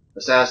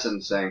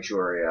Assassin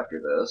Sanctuary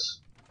after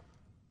this.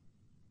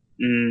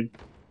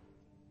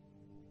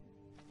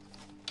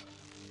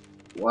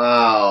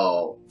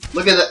 Wow.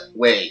 Look at that.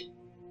 Wait.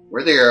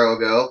 Where'd the arrow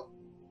go?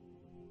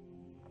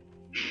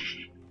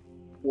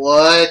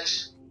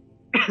 What?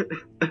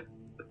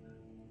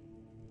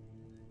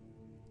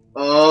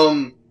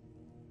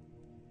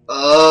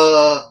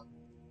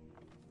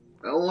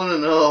 I want to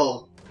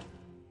know.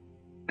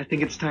 I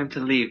think it's time to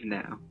leave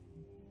now.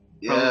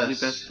 Yes. Probably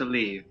best to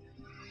leave.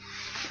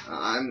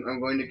 I'm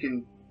going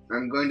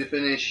to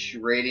finish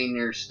raiding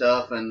your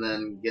stuff and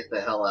then get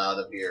the hell out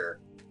of here.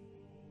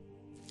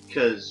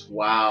 'Cause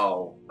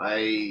wow,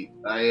 I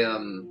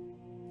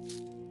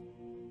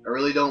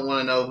really don't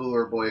want to know who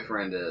her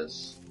boyfriend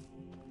is.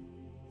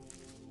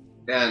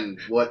 And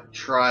what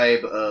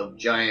tribe of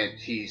giant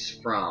he's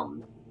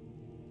from.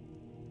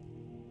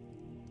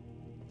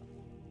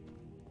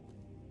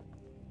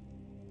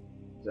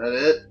 Is that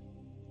it?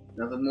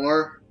 Nothing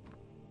more?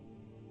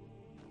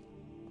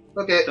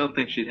 Okay. Don't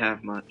think she'd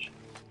have much.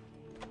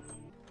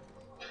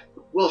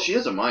 Well, she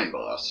is a mine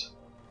boss.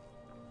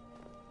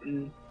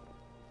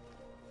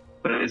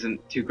 But it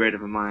isn't too great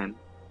of a mine.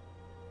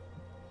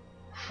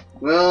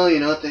 Well, you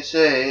know what they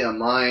say, a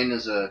mine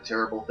is a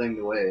terrible thing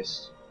to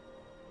waste.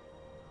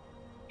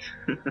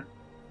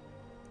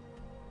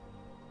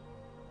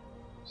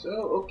 So,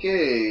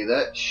 okay,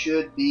 that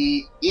should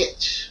be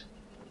it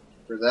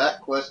for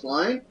that quest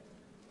line.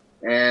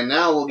 And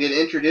now we'll get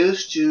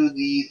introduced to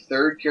the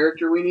third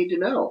character we need to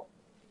know.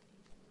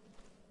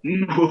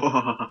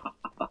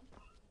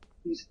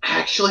 He's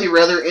actually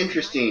rather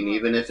interesting,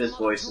 even if his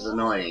voice is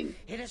annoying.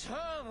 It is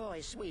her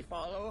voice we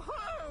follow,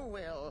 her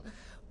will.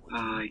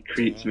 He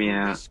creeps me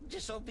out. Risk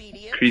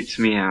disobedience Creeps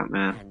me out,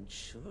 man. and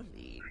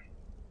surely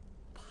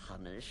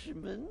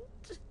punishment.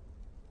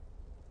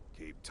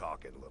 Keep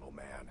talking, little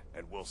man,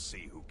 and we'll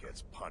see who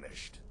gets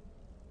punished.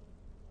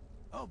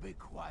 Oh, be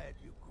quiet,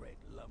 you great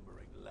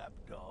lumbering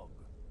lapdog.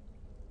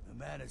 The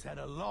man has had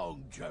a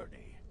long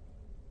journey.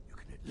 You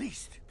can at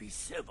least be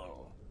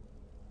civil.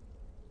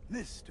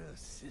 Mr.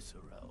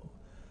 Cicero,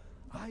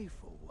 I,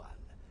 for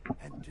one,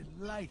 am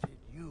delighted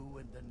you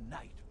and the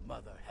Night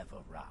Mother have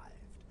arrived.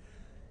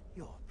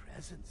 Your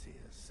presence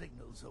here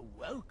signals a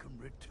welcome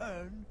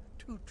return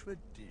to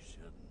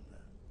tradition.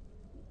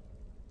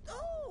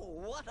 Oh,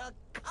 what a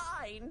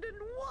kind and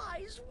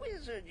wise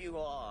wizard you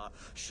are.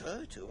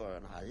 Sure to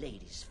earn Our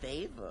Lady's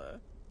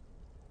favor.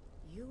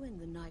 You and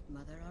the Night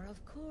Mother are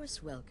of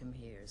course welcome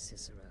here,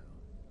 Cicero.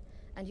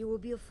 And you will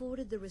be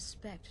afforded the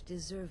respect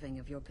deserving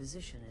of your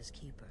position as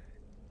keeper.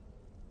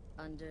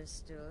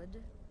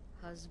 Understood,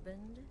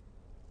 husband?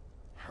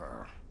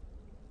 Her.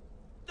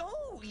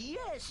 Oh,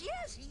 yes,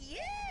 yes,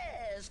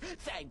 yes!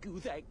 Thank you,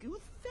 thank you,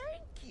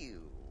 thank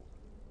you.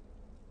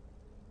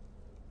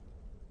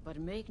 But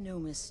make no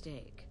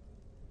mistake,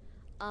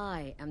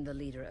 I am the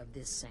leader of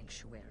this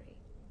sanctuary.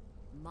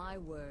 My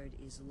word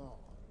is law.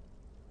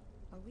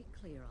 Are we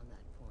clear on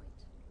that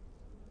point?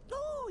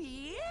 Oh,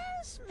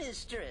 yes,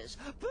 mistress.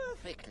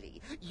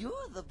 Perfectly.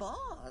 You're the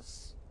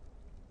boss.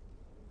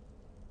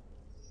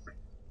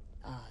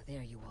 Ah,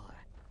 there you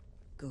are.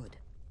 Good.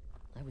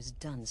 I was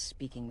done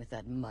speaking with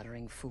that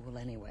muttering fool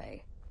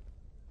anyway.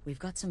 We've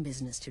got some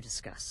business to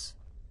discuss.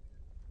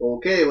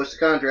 Okay, what's the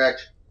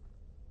contract?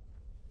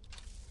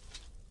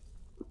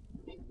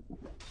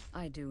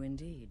 I do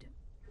indeed.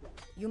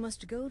 You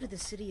must go to the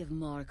city of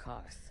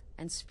Markarth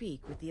and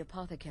speak with the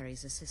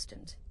apothecary's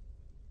assistant.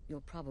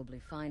 You'll probably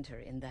find her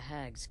in the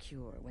Hag's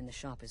Cure when the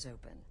shop is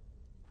open.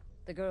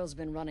 The girl's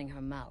been running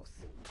her mouth.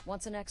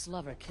 Wants an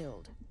ex-lover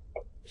killed.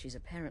 She's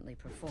apparently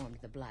performed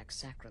the Black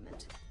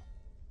Sacrament.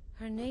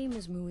 Her name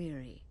is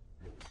Muiri.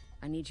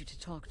 I need you to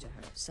talk to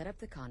her, set up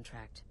the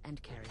contract,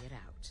 and carry it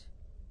out.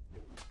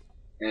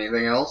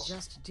 Anything else?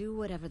 Just do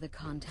whatever the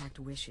contact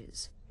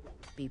wishes.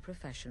 Be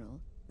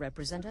professional,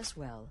 represent us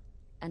well,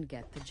 and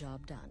get the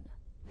job done.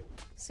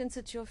 Since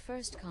it's your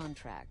first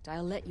contract,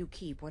 I'll let you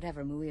keep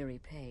whatever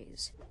Muiri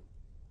pays.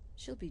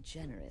 She'll be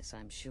generous,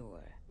 I'm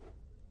sure.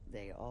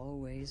 They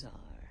always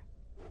are.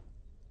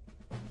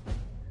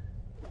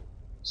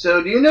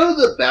 So, do you know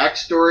the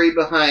backstory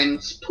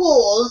behind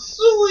poor,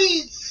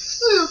 sweet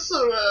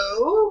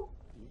Cicero?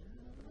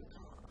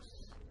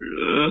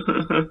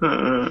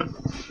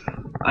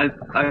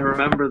 I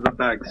remember the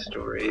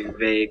backstory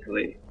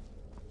vaguely.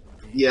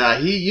 Yeah,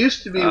 he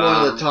used to be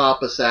one of the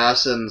top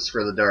assassins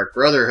for the Dark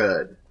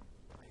Brotherhood.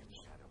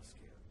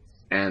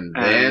 And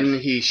then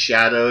he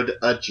shadowed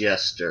a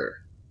jester.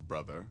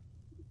 Brother.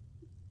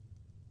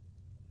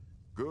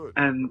 Good.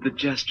 And the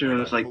jester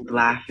was like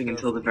laughing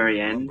until the very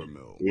end.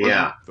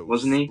 Yeah.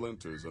 Wasn't he?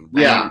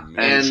 Yeah.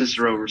 And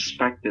Cicero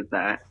respected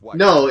that.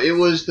 No, it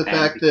was the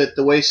fact that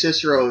the way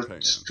Cicero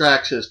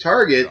tracks his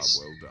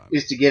targets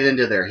is to get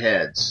into their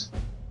heads.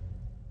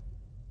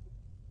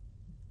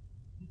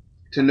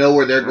 To know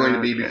where they're going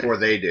to be before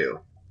they do.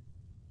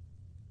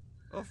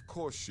 Of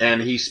course.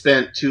 And he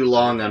spent too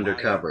long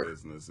undercover.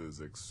 Business is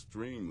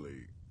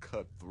extremely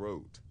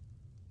cutthroat.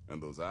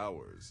 And those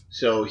hours.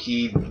 So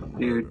he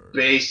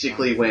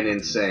basically went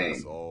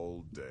insane.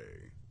 All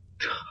day.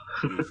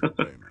 Here's your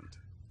payment.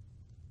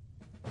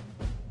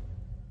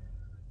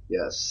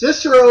 Yes,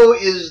 Cicero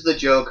is the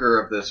Joker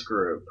of this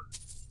group.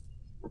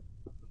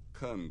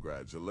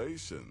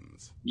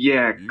 Congratulations.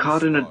 Yeah,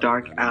 caught in a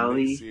dark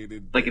alley.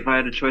 Like if I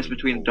had a choice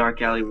between a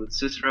dark alley with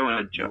Cicero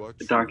and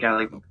a dark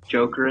alley with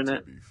Joker in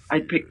it,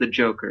 I'd pick the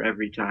Joker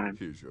every time.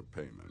 Here's your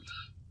payment.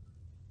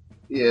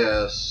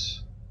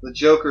 Yes. The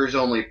Joker's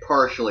only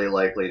partially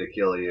likely to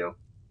kill you.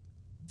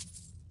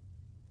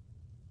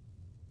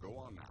 Go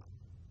on now.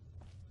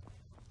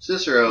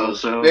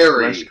 Cicero's Also,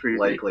 very less creepy.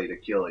 likely to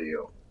kill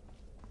you.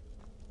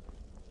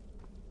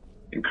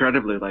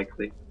 Incredibly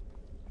likely.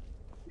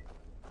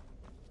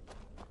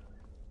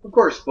 Of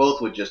course,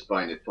 both would just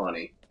find it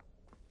funny.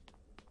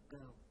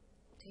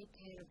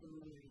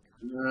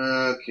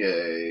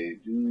 Okay,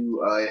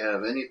 do I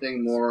have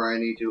anything more I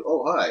need to...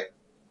 Oh, hi.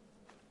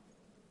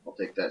 I'll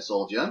take that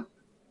soul gem.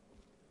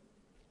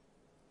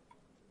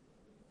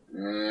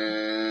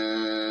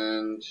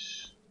 And...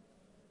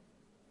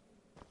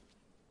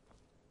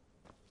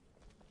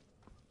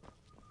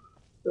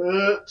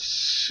 that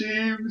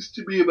seems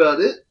to be about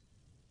it.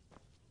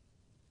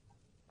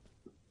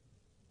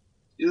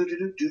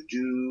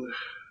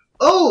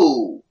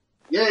 Oh!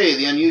 Yay,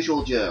 the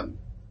unusual gem.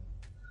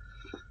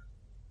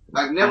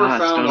 I've never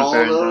found all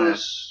of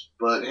those,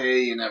 but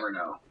hey, you never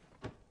know.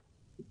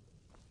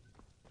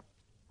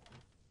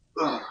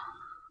 Ugh.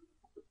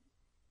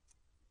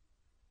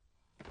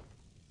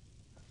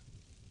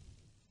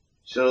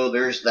 So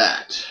there's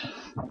that.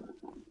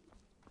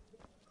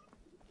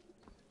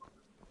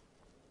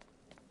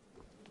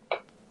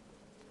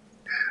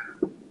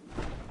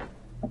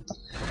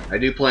 I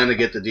do plan to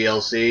get the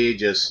DLC,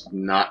 just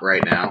not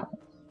right now.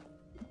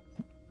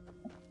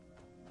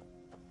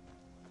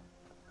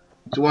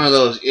 It's one of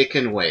those it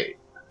can wait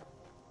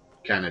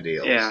kind of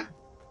deals. Yeah.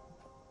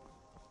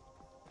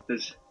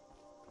 There's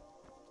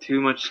too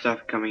much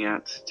stuff coming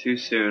out too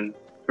soon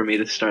for me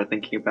to start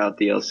thinking about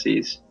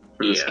DLCs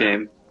for this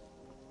game.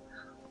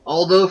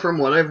 Although, from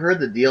what I've heard,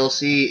 the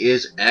DLC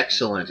is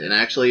excellent and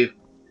actually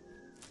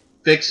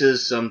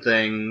fixes some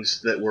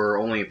things that were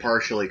only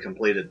partially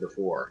completed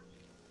before.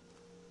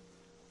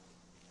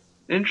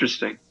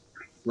 Interesting.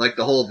 Like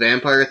the whole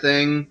vampire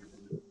thing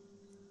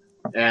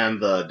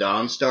and the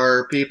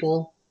Dawnstar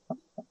people.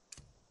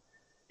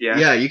 Yeah.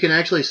 Yeah, you can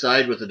actually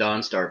side with the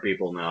Dawnstar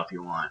people now if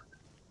you want.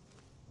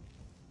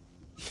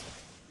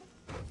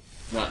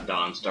 Not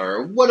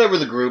Dawnstar, whatever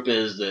the group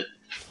is that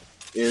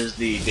is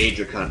the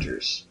Daedric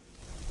Hunters.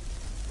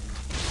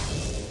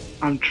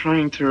 I'm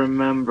trying to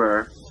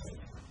remember.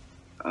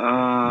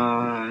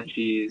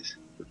 Jeez.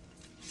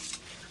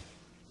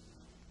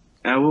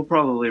 We'll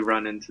probably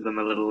run into them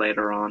a little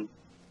later on.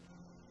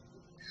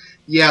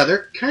 Yeah,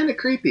 they're kind of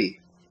creepy.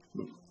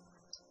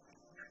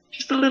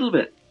 Just a little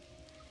bit.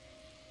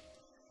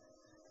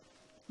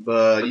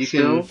 But you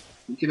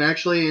can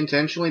actually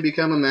intentionally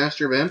become a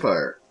master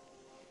vampire.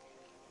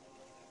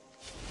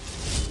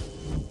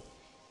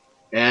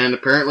 And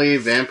apparently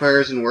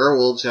vampires and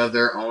werewolves have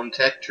their own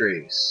tech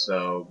trees,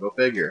 so go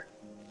figure.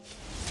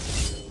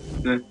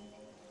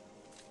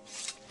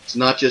 It's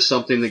not just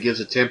something that gives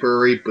a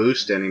temporary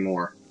boost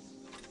anymore.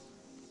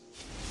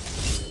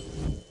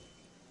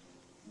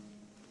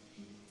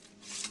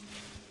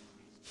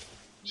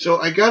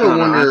 So I gotta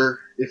wonder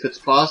if it's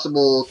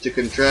possible to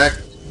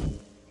contract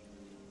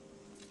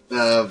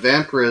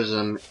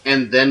vampirism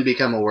and then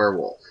become a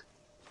werewolf.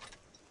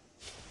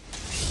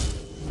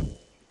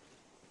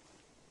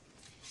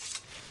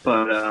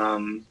 But,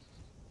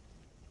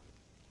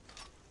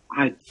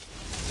 I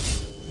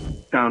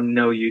found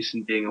no use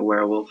in being a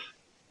werewolf,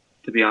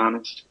 to be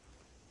honest.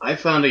 I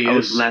found a use. I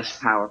was less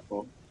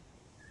powerful.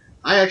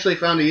 I actually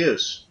found a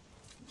use.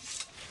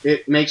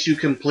 It makes you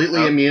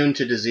completely immune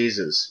to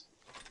diseases.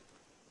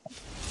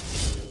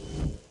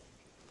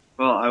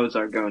 Well, I was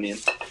Argonian,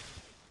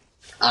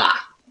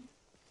 Ah.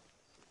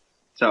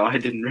 so I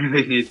didn't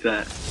really need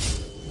that.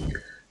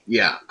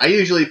 Yeah, I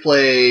usually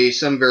play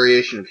some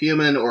variation of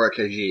human or a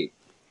Khajiit.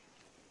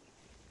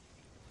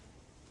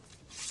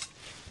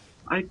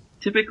 I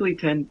typically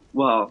I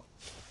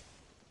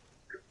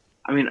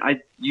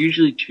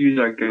usually choose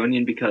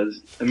Argonian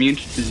because immune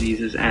to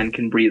diseases and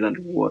can breathe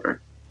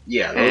underwater.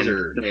 Yeah, those and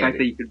are the handy. fact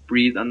that you could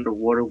breathe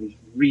underwater was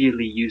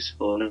really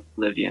useful in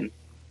Oblivion.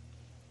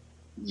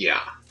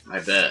 Yeah, I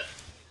bet.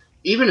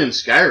 Even in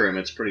Skyrim,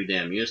 it's pretty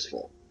damn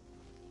useful.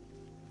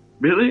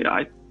 Really?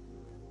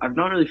 I've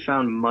not really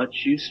found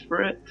much use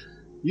for it.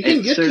 You can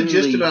It get to just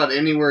certainly- about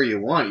anywhere you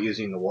want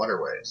using the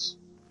waterways.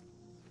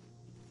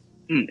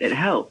 It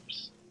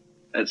helps.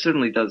 It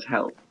certainly does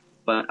help,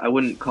 but I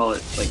wouldn't call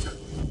it, like,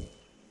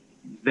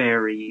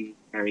 very,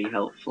 very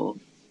helpful.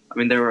 I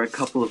mean, there were a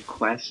couple of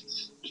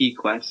key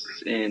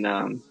quests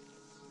in,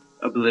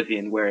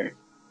 Oblivion where,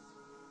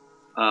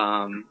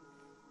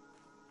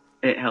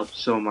 it helps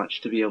so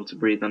much to be able to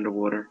breathe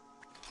underwater.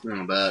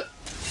 I bet.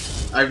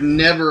 I've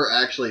never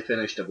actually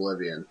finished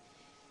Oblivion.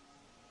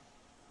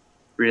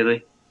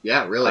 Really?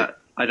 Yeah, really.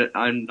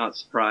 I'm not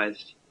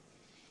surprised.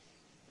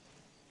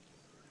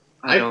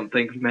 I don't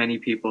think many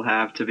people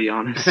have, to be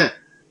honest.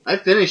 I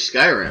finished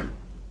Skyrim,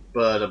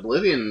 but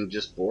Oblivion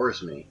just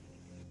bores me.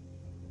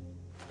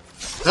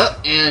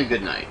 And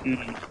good night.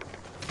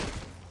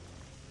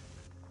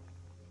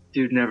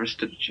 Dude never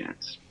stood a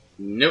chance.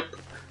 Nope.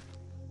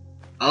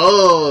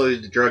 Oh,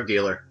 he's the drug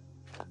dealer.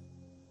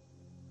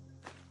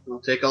 I'll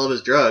take all of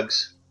his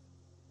drugs.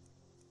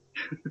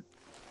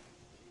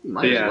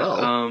 Might as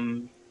well.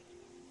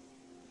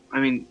 I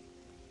mean,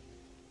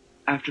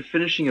 after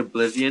finishing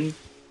Oblivion,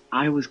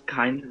 I was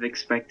kind of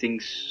expecting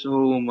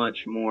so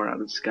much more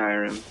out of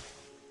Skyrim.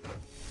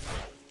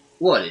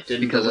 What, it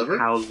didn't deliver? Because of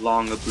how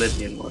long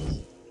Oblivion was.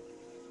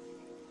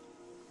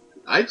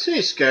 I'd say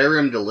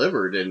Skyrim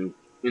delivered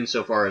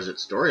insofar as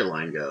its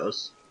storyline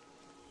goes.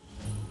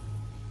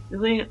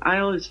 Really, I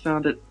always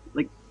found them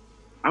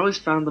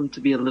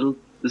to be the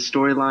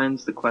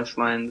storylines, the quest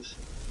lines,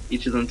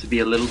 each of them to be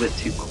a little bit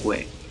too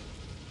quick.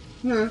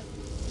 Yeah.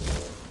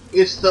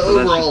 It's the So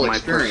overall that's just my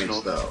experience,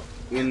 personal- though.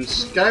 In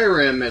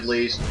Skyrim, at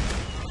least,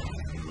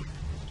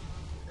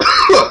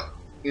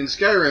 in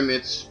Skyrim,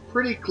 it's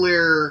pretty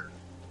clear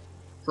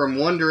from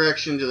one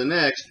direction to the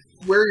next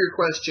where your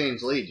quest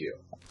chains lead you.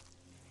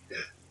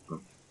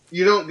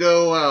 You don't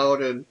go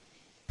out and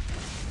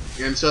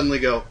suddenly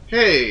go,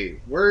 hey,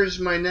 where's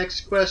my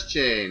next quest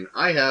chain?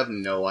 I have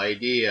no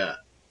idea.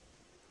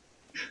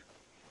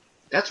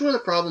 That's one of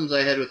the problems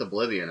I had with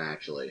Oblivion,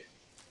 actually.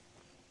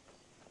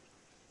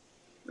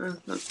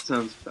 That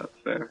sounds about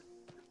fair.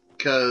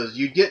 Because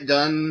you get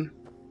done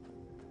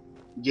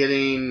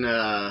getting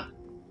the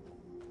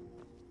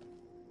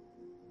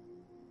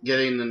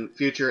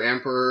future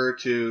emperor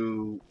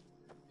to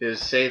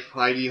his safe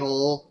hidey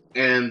hole,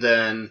 and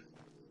then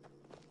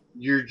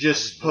you're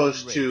just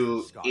supposed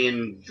to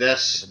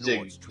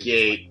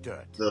investigate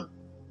the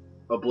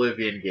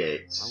Oblivion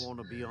gates. I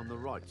want to be on the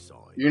right side.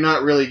 You're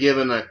not really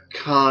given a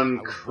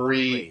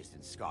concrete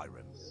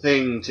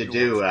thing to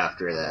do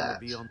after that.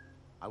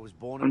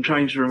 I'm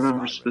trying to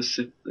remember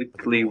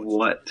specifically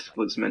what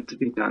was meant to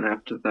be done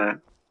after that.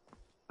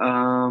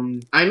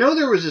 I know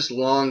there was this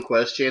long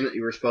quest chain that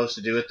you were supposed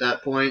to do at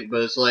that point,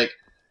 but it's like,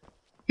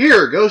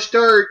 here, go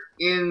start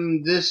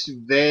in this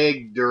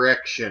vague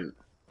direction.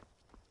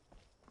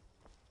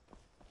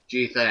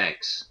 Gee,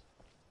 thanks.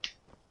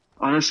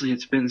 Honestly,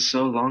 it's been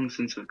so long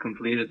since I've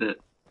completed it.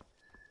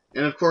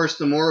 And of course,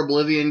 the more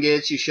Oblivion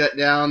gates you shut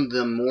down,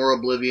 the more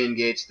Oblivion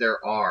gates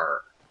there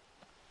are.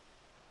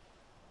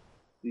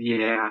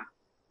 Yeah.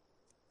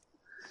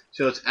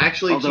 So it's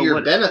actually to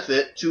your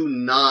benefit to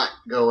not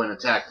go and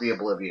attack the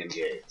Oblivion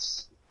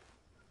gates.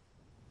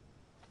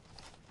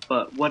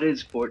 But what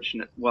is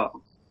fortunate,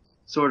 well,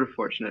 sort of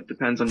fortunate,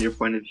 depends on your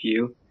point of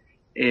view,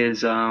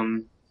 is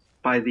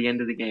by the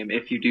end of the game,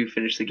 if you do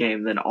finish the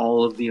game, then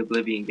all of the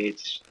Oblivion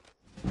gates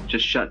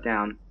just shut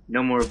down.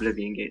 No more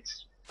Oblivion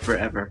gates.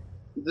 Forever.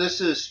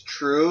 This is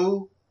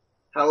true.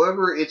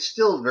 However, it's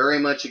still very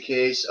much a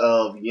case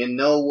of, you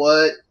know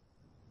what?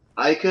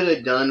 I could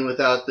have done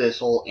without this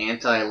whole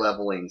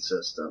anti-leveling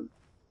system.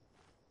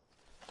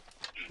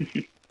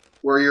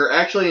 Where you're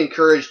actually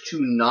encouraged to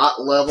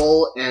not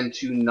level and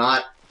to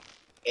not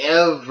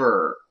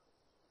ever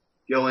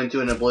go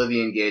into an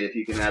Oblivion gate if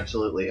you can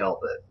absolutely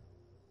help it.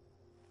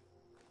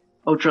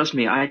 Oh, trust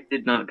me, I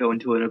did not go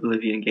into an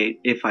Oblivion gate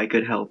if I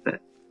could help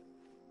it.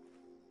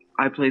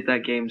 I played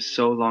that game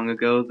so long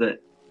ago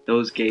that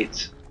those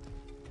gates,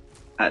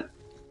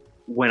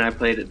 when I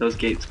played it, those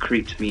gates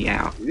creeped me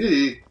out.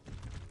 Eee.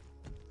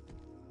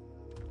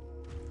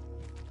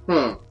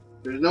 Huh.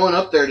 There's no one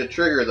up there to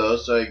trigger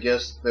those, so I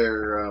guess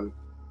they're,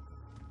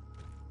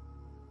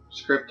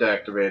 script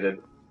activated.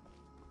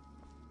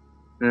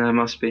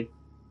 Must be.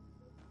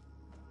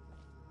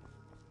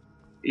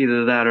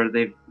 Either that or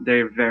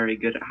they're very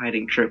good at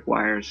hiding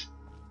tripwires.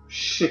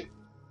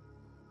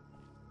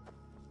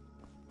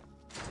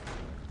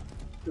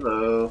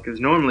 Hello. Because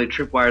normally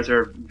tripwires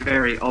are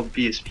very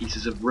obvious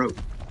pieces of rope.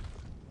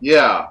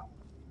 Yeah,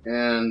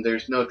 and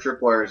there's no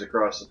tripwires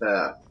across the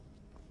path.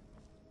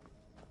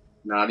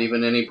 Not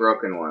even any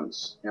broken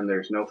ones. And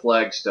there's no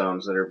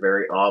flagstones that are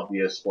very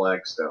obvious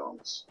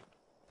flagstones.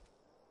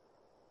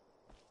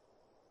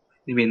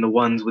 You mean the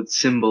ones with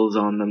symbols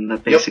on them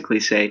that basically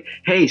say,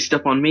 hey,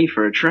 step on me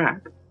for a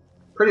trap?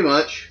 Pretty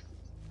much.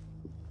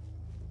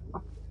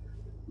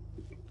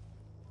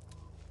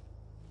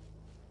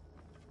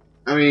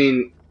 I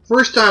mean,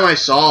 first time I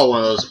saw one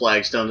of those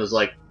flagstones, I was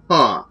like,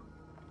 huh,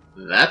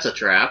 that's a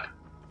trap.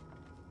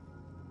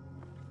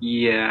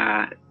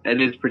 Yeah,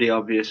 it is pretty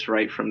obvious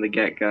right from the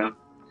get-go.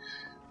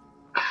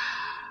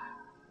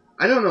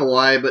 I don't know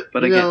why, but you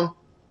again, know,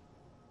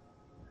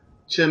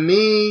 to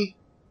me,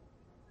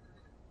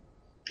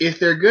 if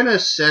they're gonna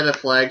set a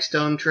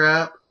flagstone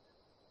trap,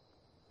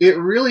 it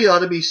really ought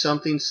to be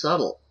something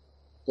subtle.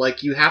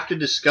 Like, you have to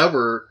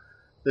discover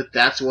that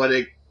that's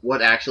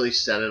what actually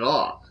set it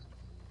off.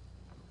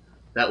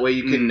 That way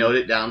you can note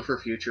it down for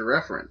future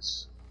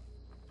reference.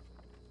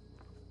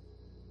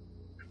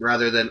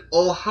 Rather than,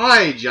 oh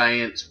hi,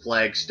 giant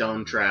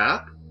flagstone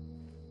trap.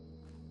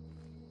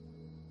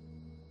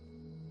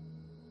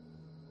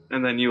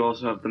 And then you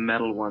also have the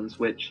metal ones,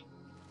 which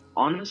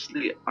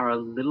honestly are a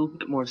little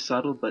bit more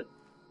subtle, but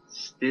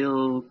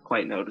still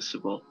quite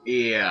noticeable.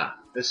 Yeah,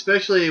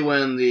 especially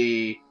when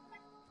the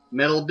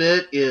metal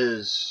bit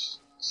is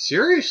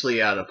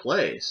seriously out of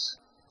place.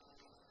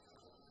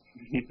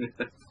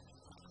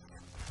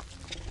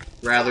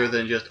 Rather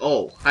than just,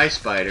 oh, hi,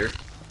 spider.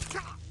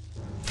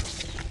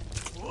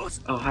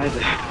 Oh, hi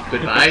there.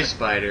 Goodbye,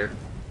 spider.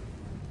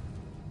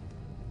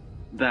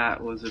 That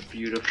was a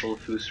beautiful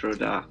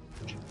Fusroda.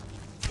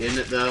 Isn't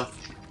it, though?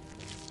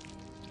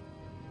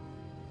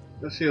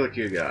 Let's see what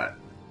you got.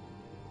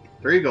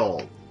 3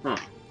 gold. Huh.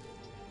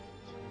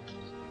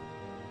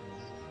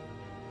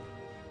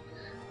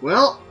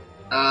 Well,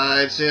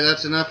 I'd say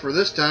that's enough for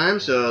this time,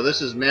 so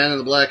this is Man in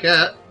the Black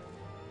Hat.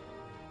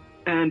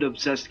 And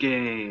Obsessed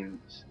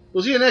Games.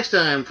 We'll see you next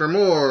time for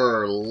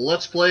more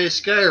Let's Play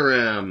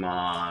Skyrim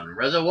on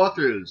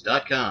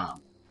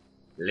RezoWalkthroughs.com.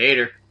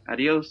 Later.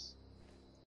 Adios.